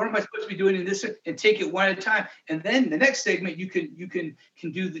 Yep. What am I supposed to be doing in this, and take it one at a time. And then the next segment, you can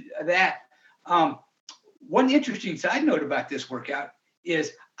do that. One interesting side note about this workout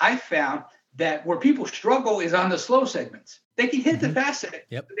is I found that where people struggle is on the slow segments. They can hit the fast segments,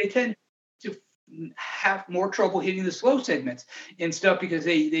 Yep. but they tend to have more trouble hitting the slow segments and stuff because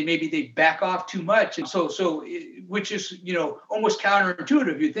they back off too much. And so which is, almost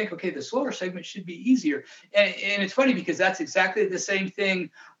counterintuitive. You think, okay, the slower segment should be easier. And it's funny because that's exactly the same thing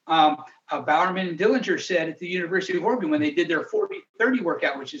Bowerman and Dillinger said at the University of Oregon when they did their 40-30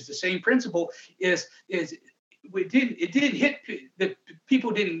 workout, which is the same principle. It didn't hit, the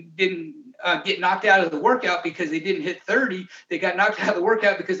people didn't get knocked out of the workout because they didn't hit 30. They got knocked out of the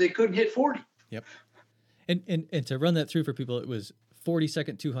workout because they couldn't hit 40. Yep. And to run that through for people, it was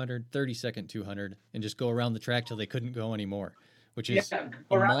 40-second 200, 30-second 200, and just go around the track till they couldn't go anymore, which is a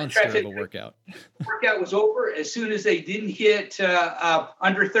monster of a workout. The workout was over as soon as they didn't hit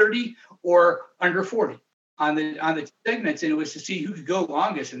under 30 or under 40 on the segments, and it was to see who could go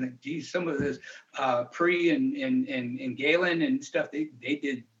longest. And some of those Pre and Galen and stuff, they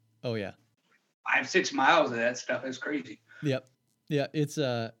did. Oh yeah, 5-6 miles of that stuff. It's crazy. Yep. Yeah,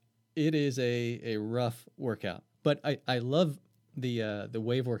 it is a rough workout, but I love the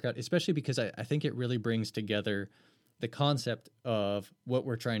wave workout, especially because I think it really brings together the concept of what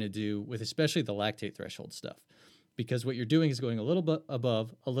we're trying to do with especially the lactate threshold stuff, because what you're doing is going a little bit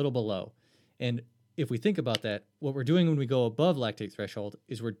above, a little below. And if we think about that, what we're doing when we go above lactate threshold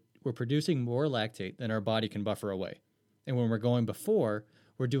is we're producing more lactate than our body can buffer away. And when we're going before,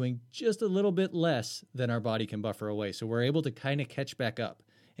 we're doing just a little bit less than our body can buffer away. So we're able to kind of catch back up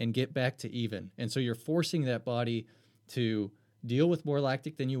and get back to even. And so you're forcing that body to deal with more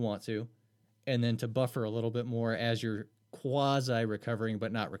lactic than you want to, and then to buffer a little bit more as you're quasi recovering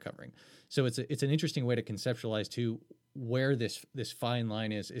but not recovering. So it's an interesting way to conceptualize too where this fine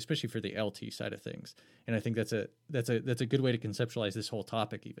line is, especially for the LT side of things. And I think that's a good way to conceptualize this whole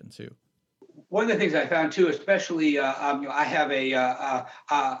topic even too. One of the things I found too, especially, I have a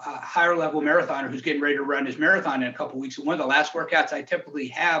higher level marathoner who's getting ready to run his marathon in a couple of weeks. And one of the last workouts I typically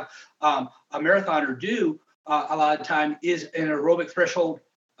have a marathoner do a lot of time is an aerobic threshold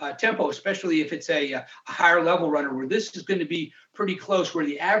tempo, especially if it's a higher level runner, where this is going to be pretty close, where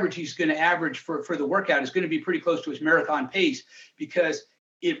the average he's going to average for the workout is going to be pretty close to his marathon pace, because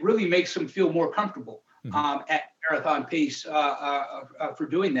it really makes him feel more comfortable at marathon pace for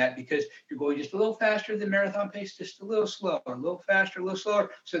doing that, because you're going just a little faster than marathon pace, just a little slower, a little faster, a little slower.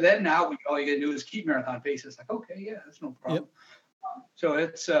 So then now all you got to do is keep marathon pace. It's like, okay, yeah, that's no problem. Yep. So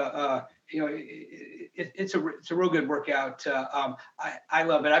it's it's a real good workout. I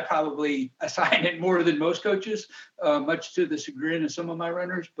love it. I probably assign it more than most coaches, much to the chagrin of some of my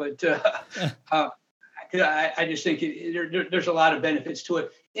runners. But I just think there's a lot of benefits to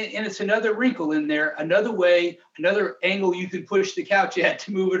it, and it's another wrinkle in there, another way, another angle you could push the couch at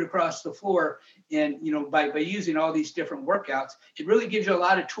to move it across the floor. And by using all these different workouts, it really gives you a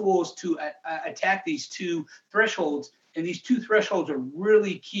lot of tools to attack these two thresholds. And these two thresholds are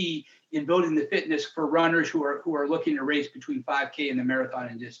really key in building the fitness for runners who are looking to race between 5K and the marathon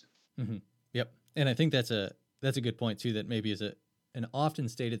and distance. Mm-hmm. Yep. And I think that's a good point too, that maybe is an often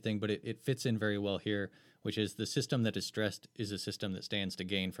stated thing, but it fits in very well here, which is the system that is stressed is a system that stands to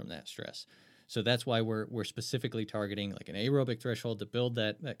gain from that stress. So that's why we're specifically targeting like an aerobic threshold to build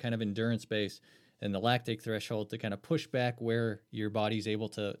that kind of endurance base, and the lactate threshold to kind of push back where your body's able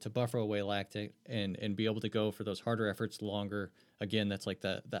to buffer away lactate and be able to go for those harder efforts longer. Again, that's like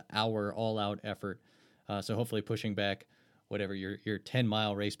the hour all-out effort. So hopefully pushing back whatever your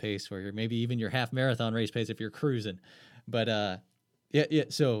 10-mile race pace, or maybe even your half marathon race pace if you're cruising. But yeah.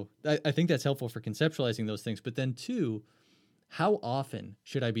 So I think that's helpful for conceptualizing those things. But then too, how often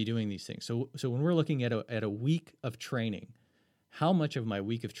should I be doing these things? So when we're looking at a week of training, how much of my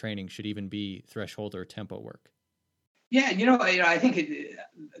week of training should even be threshold or tempo work? Yeah, I think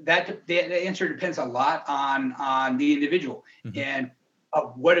the answer depends a lot on the individual and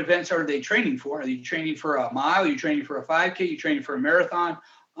what events are they training for? Are you training for a mile? Are you training for a 5K? Are you training for a marathon?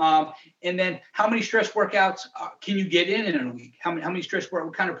 And then how many stress workouts can you get in a week? How many stress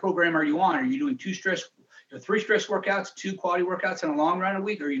what kind of program are you on? Are you doing 2 stress 3 stress workouts, 2 quality workouts in a long run a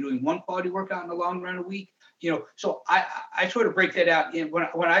week? Or are you doing 1 quality workout in a long run a week? So I sort of break that out.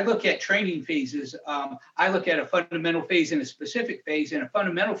 When I look at training phases, I look at a fundamental phase and a specific phase. In a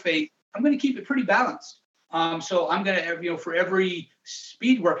fundamental phase, I'm going to keep it pretty balanced. So I'm going to, for every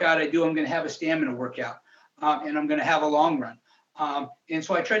speed workout I do, I'm going to have a stamina workout, and I'm going to have a long run. And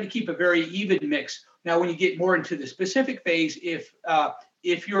so I try to keep a very even mix. Now, when you get more into the specific phase,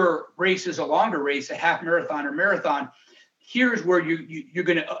 if your race is a longer race, a half marathon or marathon, here's where you're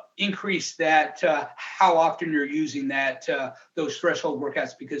going to increase that, how often you're using those threshold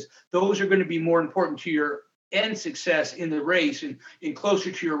workouts, because those are going to be more important to your end success in the race and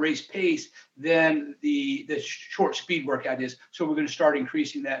closer to your race pace than the short speed workout is. So we're going to start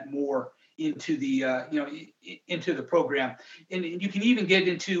increasing that more into the into the program, and you can even get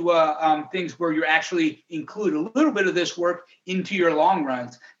into things where you actually include a little bit of this work into your long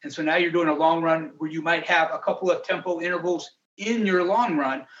runs. And so now you're doing a long run where you might have a couple of tempo intervals in your long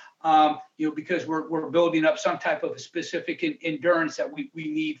run, because we're building up some type of a specific endurance that we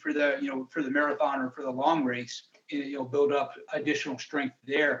need for the marathon or for the long race. And, build up additional strength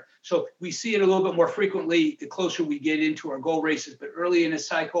there. So we see it a little bit more frequently the closer we get into our goal races, but early in the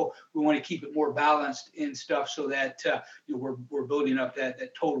cycle, we want to keep it more balanced in stuff so that we're building up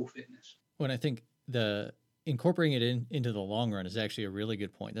that total fitness. When I think the incorporating it into the long run is actually a really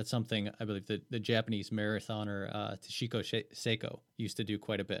good point. That's something I believe the Japanese marathoner Toshiko Seiko used to do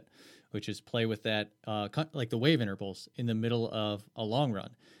quite a bit, which is play with that like the wave intervals in the middle of a long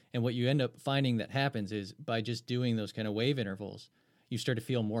run. And what you end up finding that happens is by just doing those kind of wave intervals, you start to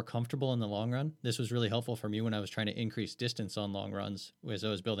feel more comfortable in the long run. This was really helpful for me when I was trying to increase distance on long runs as I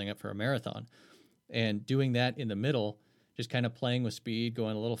was building up for a marathon. And doing that in the middle, just kind of playing with speed,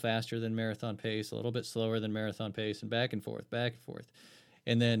 going a little faster than marathon pace, a little bit slower than marathon pace, and back and forth.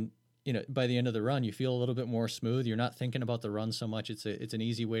 And then, by the end of the run, you feel a little bit more smooth. You're not thinking about the run so much. It's an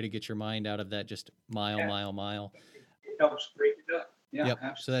easy way to get your mind out of that just mile. It helps break it up. Yeah, yep.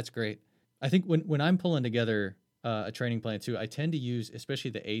 Absolutely. So that's great. I think when I'm pulling together a training plan too, I tend to use,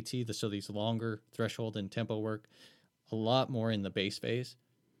 especially the AT, so these longer threshold and tempo work, a lot more in the base phase.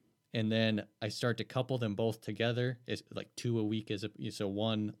 And then I start to couple them both together. It's like 2 a week, so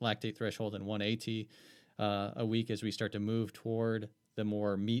 1 lactate threshold and 1 AT a week as we start to move toward the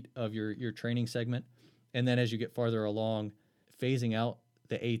more meat of your training segment. And then as you get farther along, phasing out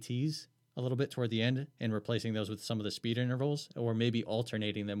the ATs a little bit toward the end and replacing those with some of the speed intervals, or maybe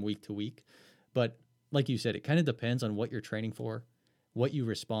alternating them week to week. But like you said, it kind of depends on what you're training for, what you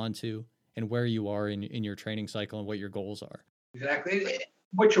respond to, and where you are in your training cycle and what your goals are. Exactly.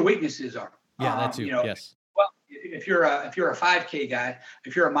 What your weaknesses are. Yeah, that too. Yes. Well, if you're a 5K guy,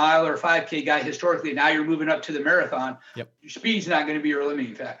 if you're a mile or 5K guy, historically, now you're moving up to the marathon. Yep. Your speed's not going to be your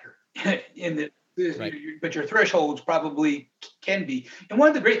limiting factor. Right. But your thresholds probably can be. And one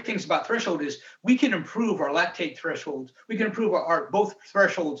of the great things about threshold is we can improve our lactate thresholds. We can improve our both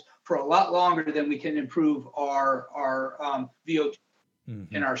thresholds for a lot longer than we can improve our VO2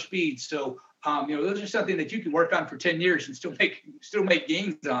 and our speed. So those are something that you can work on for 10 years and still make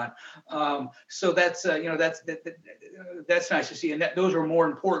gains on. So that's that's nice to see, and that those are more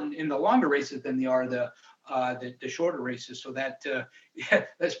important in the longer races than they are the shorter races. So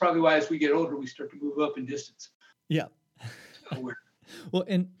that's probably why as we get older we start to move up in distance. Yeah. Well,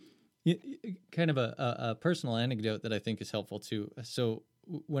 and kind of a personal anecdote that I think is helpful too. So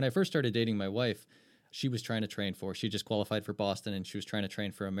when I first started dating my wife, she was trying to train she just qualified for Boston, and she was trying to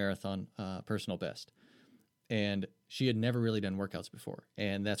train for a marathon personal best. And she had never really done workouts before.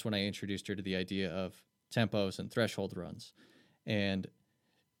 And that's when I introduced her to the idea of tempos and threshold runs. And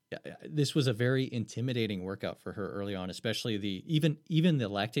this was a very intimidating workout for her early on, especially even the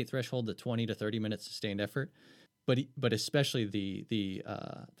lactate threshold, the 20 to 30 minutes sustained effort, but especially the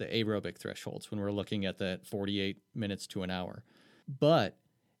aerobic thresholds when we're looking at that 48 minutes to an hour. But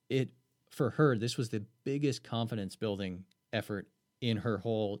for her, this was the biggest confidence building effort in her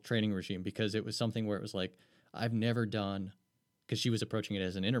whole training regime, because it was something where it was like, I've never done, because she was approaching it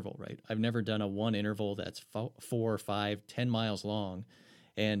as an interval, right? I've never done a one interval that's 4, 5, 10 miles long.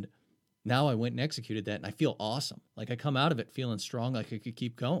 And now I went and executed that, and I feel awesome. Like I come out of it feeling strong, like I could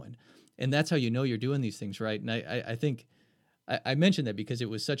keep going. And that's how you know you're doing these things right. And I think I mentioned that because it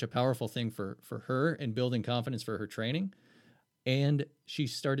was such a powerful thing for her and building confidence for her training. And she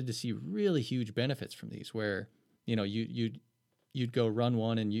started to see really huge benefits from these, where, you'd go run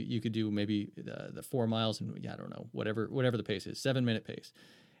one and you could do maybe the 4 miles and I don't know, whatever the pace is, 7-minute pace.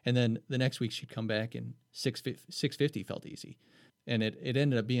 And then the next week she'd come back and 650 felt easy. And it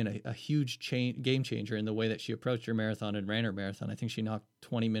ended up being a huge game changer in the way that she approached her marathon and ran her marathon. I think she knocked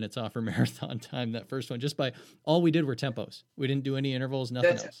 20 minutes off her marathon time that first one, just by all we did were tempos. We didn't do any intervals,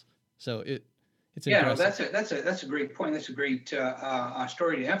 nothing else. So it's impressive. No, that's a great point. That's a great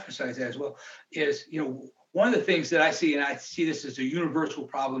story to emphasize as well. Is one of the things that I see, and I see this as a universal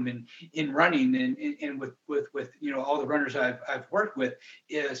problem in running and with all the runners I've worked with,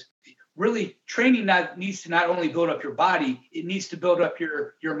 is really training needs to not only build up your body, it needs to build up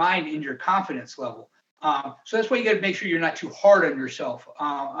your mind and your confidence level. So that's why you got to make sure you're not too hard on yourself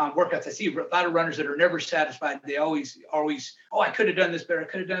on workouts. I see a lot of runners that are never satisfied. They always, I could have done this better. I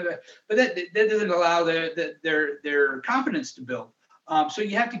could have done that. But that doesn't allow their confidence to build. So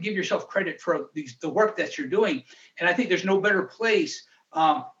you have to give yourself credit for the work that you're doing. And I think there's no better place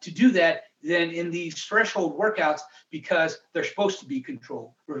to do that than in these threshold workouts, because they're supposed to be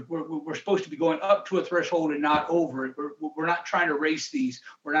controlled. We're supposed to be going up to a threshold and not over it. We're not trying to race these.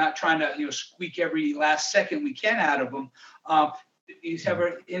 We're not trying to squeak every last second we can out of them.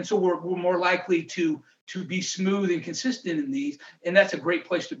 And so we're more likely to be smooth and consistent in these. And that's a great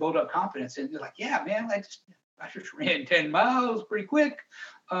place to build up confidence. And you're like, yeah, man, I just ran 10 miles pretty quick.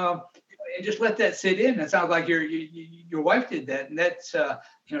 And just let that sit in. It sounds like your wife did that, and that's a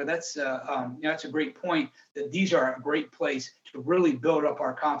great point. That these are a great place to really build up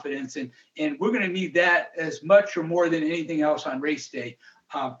our confidence, and we're going to need that as much or more than anything else on race day.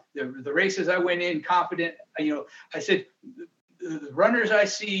 The races I went in confident. I said the runners I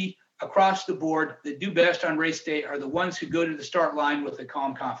see across the board that do best on race day are the ones who go to the start line with a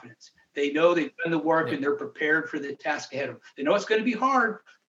calm confidence. They know they've done the work and they're prepared for the task ahead of them. They know it's going to be hard,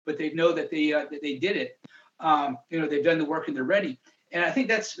 but they know that they did it. They've done the work and they're ready. And I think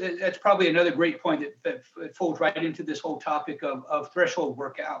that's probably another great point that folds right into this whole topic of threshold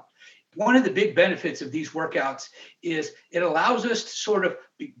workout. One of the big benefits of these workouts is it allows us to sort of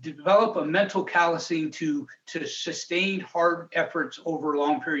develop a mental callousing to sustain hard efforts over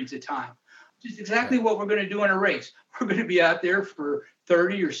long periods of time. Which is exactly what we're going to do in a race. We're going to be out there for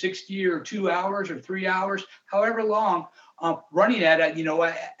 30 or 60 or 2 hours or 3 hours, however long, running at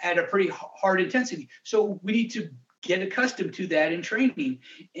a pretty hard intensity. So we need to get accustomed to that in training.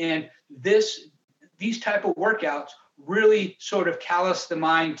 And these type of workouts really sort of callous the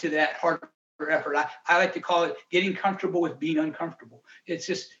mind to that harder effort. I like to call it getting comfortable with being uncomfortable. It's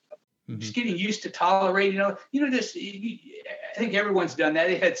just getting used to tolerating, this. I think everyone's done that.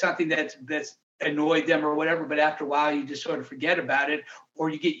 They had something that's annoyed them or whatever, but after a while you just sort of forget about it, or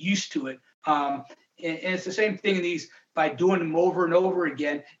you get used to it. And it's the same thing in these. By doing them over and over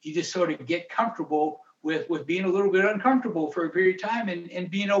again, you just sort of get comfortable with being a little bit uncomfortable for a period of time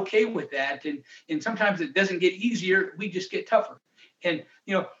and being okay with that. And sometimes it doesn't get easier. We just get tougher. And,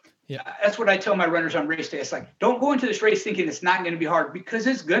 that's what I tell my runners on race day. It's like, don't go into this race thinking it's not going to be hard, because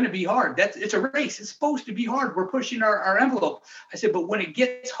it's going to be hard. It's a race. It's supposed to be hard. We're pushing our envelope. I said, but when it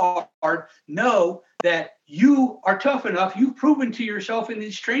gets hard, know that you are tough enough. You've proven to yourself in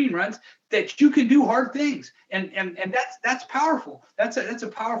these training runs that you can do hard things. And that's powerful. That's a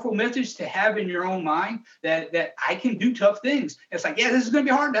powerful message to have in your own mind, that I can do tough things. It's like, yeah, this is going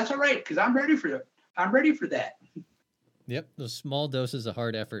to be hard. That's all right, because I'm ready for it. I'm ready for that. Yep. Those small doses of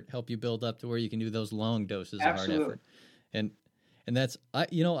hard effort help you build up to where you can do those long doses of hard effort. And that's,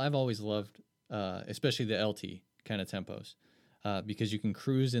 I've always loved, especially the LT kind of tempos, because you can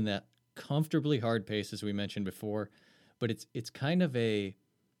cruise in that comfortably hard pace, as we mentioned before, but it's kind of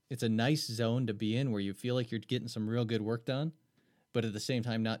it's a nice zone to be in where you feel like you're getting some real good work done, but at the same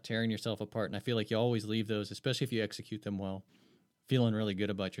time, not tearing yourself apart. And I feel like you always leave those, especially if you execute them well, feeling really good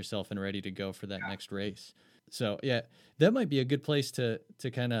about yourself and ready to go for that next race. So yeah, that might be a good place to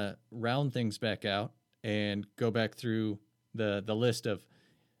kind of round things back out and go back through the list of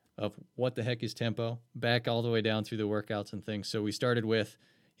what the heck is tempo, back all the way down through the workouts and things. So we started with,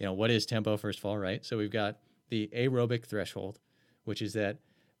 what is tempo, first of all, right? So we've got the aerobic threshold, which is that,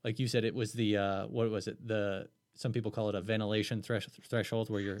 like you said, it was the, some people call it a ventilation threshold,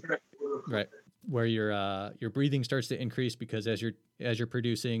 where you're, right, where your breathing starts to increase, because as you're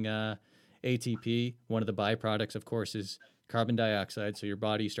producing ATP, one of the byproducts, of course, is carbon dioxide. So your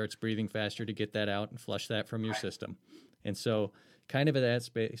body starts breathing faster to get that out and flush that from your system. And so kind of at that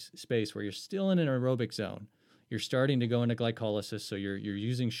space where you're still in an aerobic zone, you're starting to go into glycolysis. So you're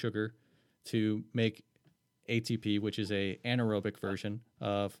using sugar to make ATP, which is a anaerobic version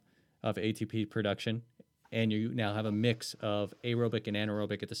of ATP production. And you now have a mix of aerobic and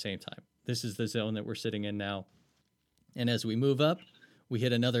anaerobic at the same time. This is the zone that we're sitting in now. And as we move up, we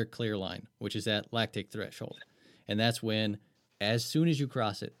hit another clear line, which is that lactate threshold. And that's when, as soon as you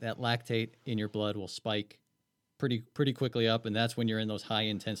cross it, that lactate in your blood will spike pretty quickly up, and that's when you're in those high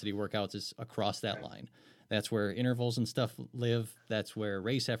intensity workouts is across that line. That's where intervals and stuff live. That's where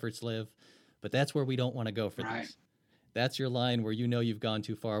race efforts live. But that's where we don't want to go for these. That's your line where you know you've gone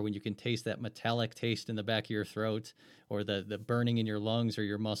too far, when you can taste that metallic taste in the back of your throat or the burning in your lungs or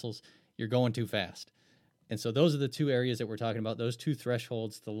your muscles. You're going too fast. And so those are the two areas that we're talking about, those two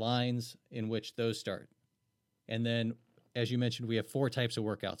thresholds, the lines in which those start. And then, as you mentioned, we have 4 types of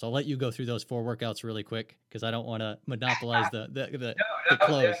workouts. I'll let you go through those 4 workouts really quick because I don't want to monopolize the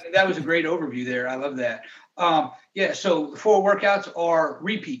close. That was a great overview there. I love that. So the 4 workouts are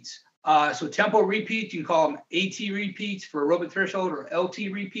repeats. So tempo repeats, you can call them AT repeats for aerobic threshold or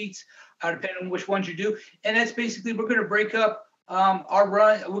LT repeats, depending on which ones you do. And that's basically, we're going to break up our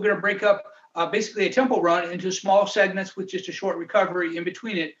run. We're going to break up basically a tempo run into small segments with just a short recovery in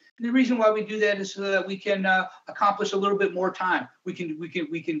between it. And the reason why we do that is so that we can accomplish a little bit more time. We can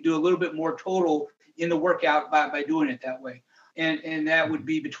do a little bit more total in the workout by doing it that way. And that would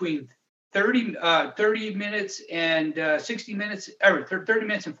be between 30 minutes and 60 minutes, or 30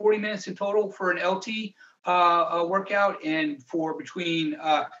 minutes and 40 minutes in total for an LT workout, and for between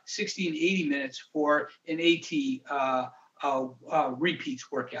 60 and 80 minutes for an AT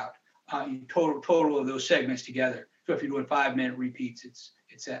repeats workout. Total of those segments together. So if you're doing 5-minute repeats,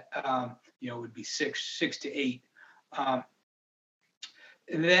 it's at it would be 6 to 8. And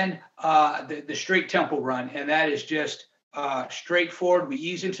then the straight tempo run, and that is just straightforward. We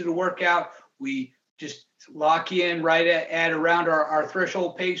ease into the workout. We just lock in right at around our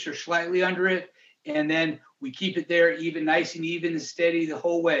threshold pace or slightly under it, and then we keep it there nice and even and steady the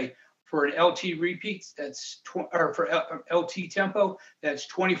whole way. For an LT repeats, for LT tempo, that's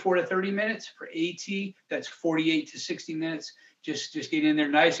 24 to 30 minutes. For AT, that's 48 to 60 minutes. Just get in there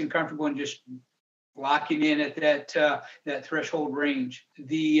nice and comfortable and just locking in at that threshold range.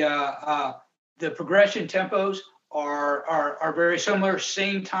 The progression tempos are very similar,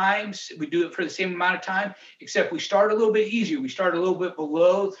 same times. We do it for the same amount of time, except we start a little bit easier. We start a little bit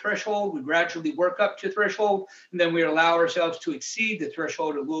below threshold. We gradually work up to threshold, and then we allow ourselves to exceed the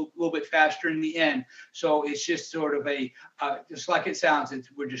threshold a little bit faster in the end. So it's just sort of just like it sounds,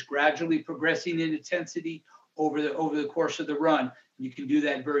 we're just gradually progressing in intensity over the course of the run. You can do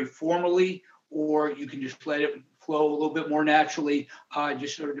that very formally, or you can just let it flow a little bit more naturally,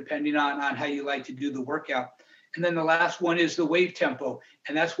 just sort of depending on how you like to do the workout. And then the last one is the wave tempo.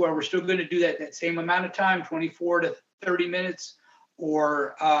 And that's where we're still going to do that same amount of time, 24 to 30 minutes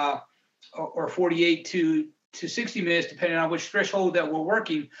or 48 to 60 minutes, depending on which threshold that we're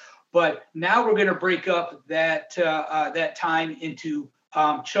working. But now we're going to break up that time into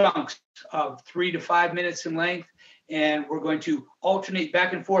chunks of 3 to 5 minutes in length. And we're going to alternate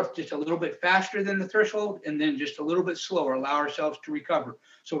back and forth just a little bit faster than the threshold and then just a little bit slower, allow ourselves to recover.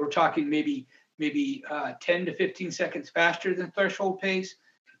 So we're talking maybe 10 to 15 seconds faster than threshold pace,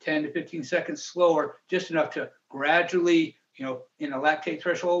 10 to 15 seconds slower, just enough to gradually, in a lactate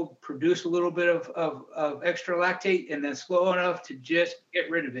threshold, produce a little bit of extra lactate, and then slow enough to just get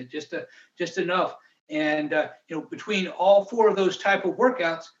rid of it, just enough. And, between all 4 of those type of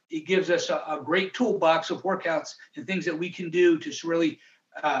workouts, it gives us a great toolbox of workouts and things that we can do to really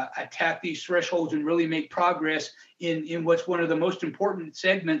attack these thresholds and really make progress in what's one of the most important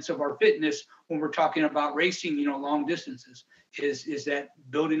segments of our fitness when we're talking about racing, long distances, is that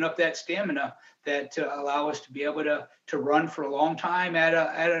building up that stamina that allow us to be able to run for a long time at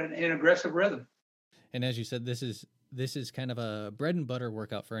an aggressive rhythm. And as you said, this is kind of a bread and butter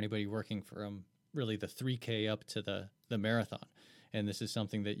workout for anybody working from really the 3K up to the marathon. And this is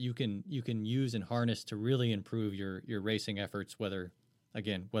something that you can use and harness to really improve your racing efforts, whether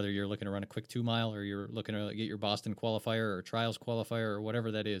you're looking to run a quick 2-mile or you're looking to get your Boston qualifier or trials qualifier or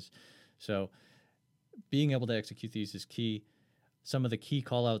whatever that is. So being able to execute these is key. Some of the key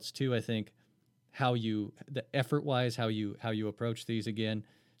call outs too, I think, the effort wise, how you approach these again.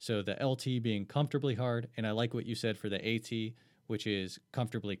 So the LT being comfortably hard. And I like what you said for the AT, which is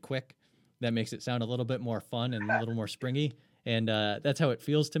comfortably quick. That makes it sound a little bit more fun and a little more springy. And that's how it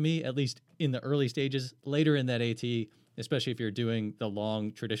feels to me, at least in the early stages. Later in that AT, especially if you're doing the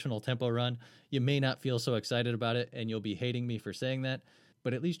long traditional tempo run, you may not feel so excited about it and you'll be hating me for saying that,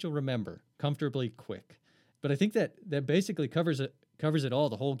 but at least you'll remember comfortably quick. But I think that basically covers it all,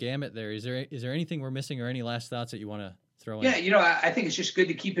 the whole gamut there. Is there anything we're missing or any last thoughts that you want to throw in? Yeah, I think it's just good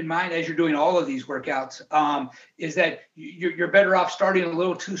to keep in mind as you're doing all of these workouts, is that you're better off starting a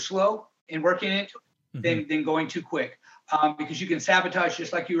little too slow and working it than going too quick. Because you can sabotage,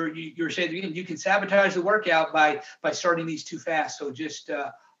 just like you were saying at the beginning, you can sabotage the workout by starting these too fast. So just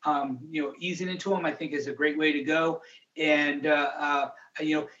Easing into them, I think, is a great way to go. And,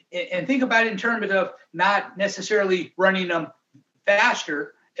 and think about it in terms of not necessarily running them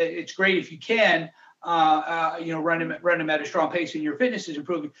faster. It's great if you can, run them at a strong pace and your fitness is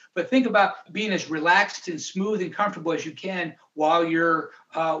improving. But think about being as relaxed and smooth and comfortable as you can while you're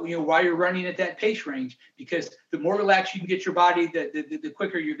running at that pace range, because the more relaxed you can get your body, the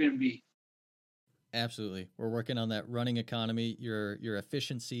quicker you're going to be. Absolutely. We're working on that running economy, your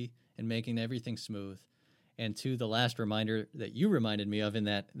efficiency, and making everything smooth. And to the last reminder that you reminded me of in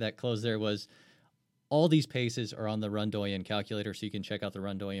that close there was all these paces are on the Rundoyen calculator, so you can check out the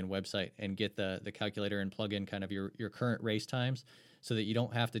Rundoyen website and get the calculator and plug in kind of your current race times so that you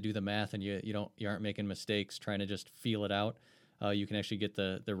don't have to do the math and you aren't making mistakes trying to just feel it out. You can actually get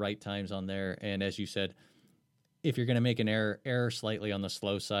the right times on there. And as you said, if you're going to make an error slightly on the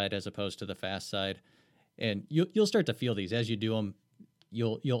slow side as opposed to the fast side, and you'll start to feel these as you do them.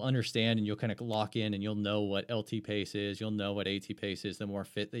 You'll understand and you'll kind of lock in and you'll know what LT pace is. You'll know what AT pace is the more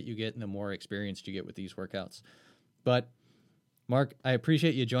fit that you get and the more experienced you get with these workouts. But Mark, I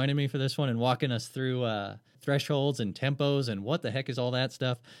appreciate you joining me for this one and walking us through thresholds and tempos and what the heck is all that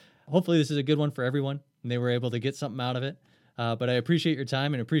stuff. Hopefully this is a good one for everyone and they were able to get something out of it. But I appreciate your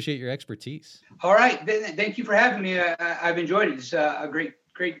time and appreciate your expertise. All right. Thank you for having me. I've enjoyed it. It's a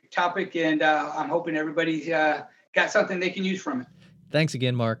great topic, and I'm hoping everybody got something they can use from it. Thanks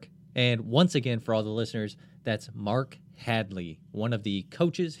again, Mark. And once again, for all the listeners, that's Mark Hadley, one of the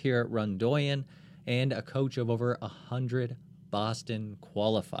coaches here at Rundoyen and a coach of over 100 Boston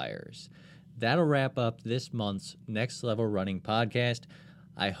qualifiers. That'll wrap up this month's Next Level Running podcast.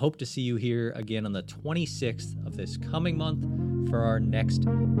 I hope to see you here again on the 26th of this coming month for our next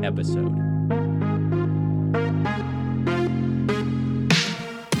episode.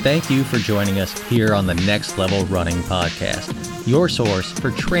 Thank you for joining us here on the Next Level Running podcast, your source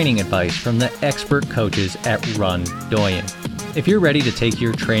for training advice from the expert coaches at Rundoyen. If you're ready to take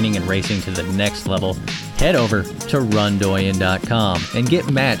your training and racing to the next level, head over to rundoyen.com and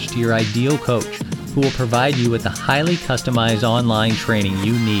get matched to your ideal coach who will provide you with the highly customized online training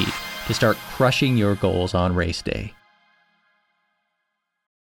you need to start crushing your goals on race day.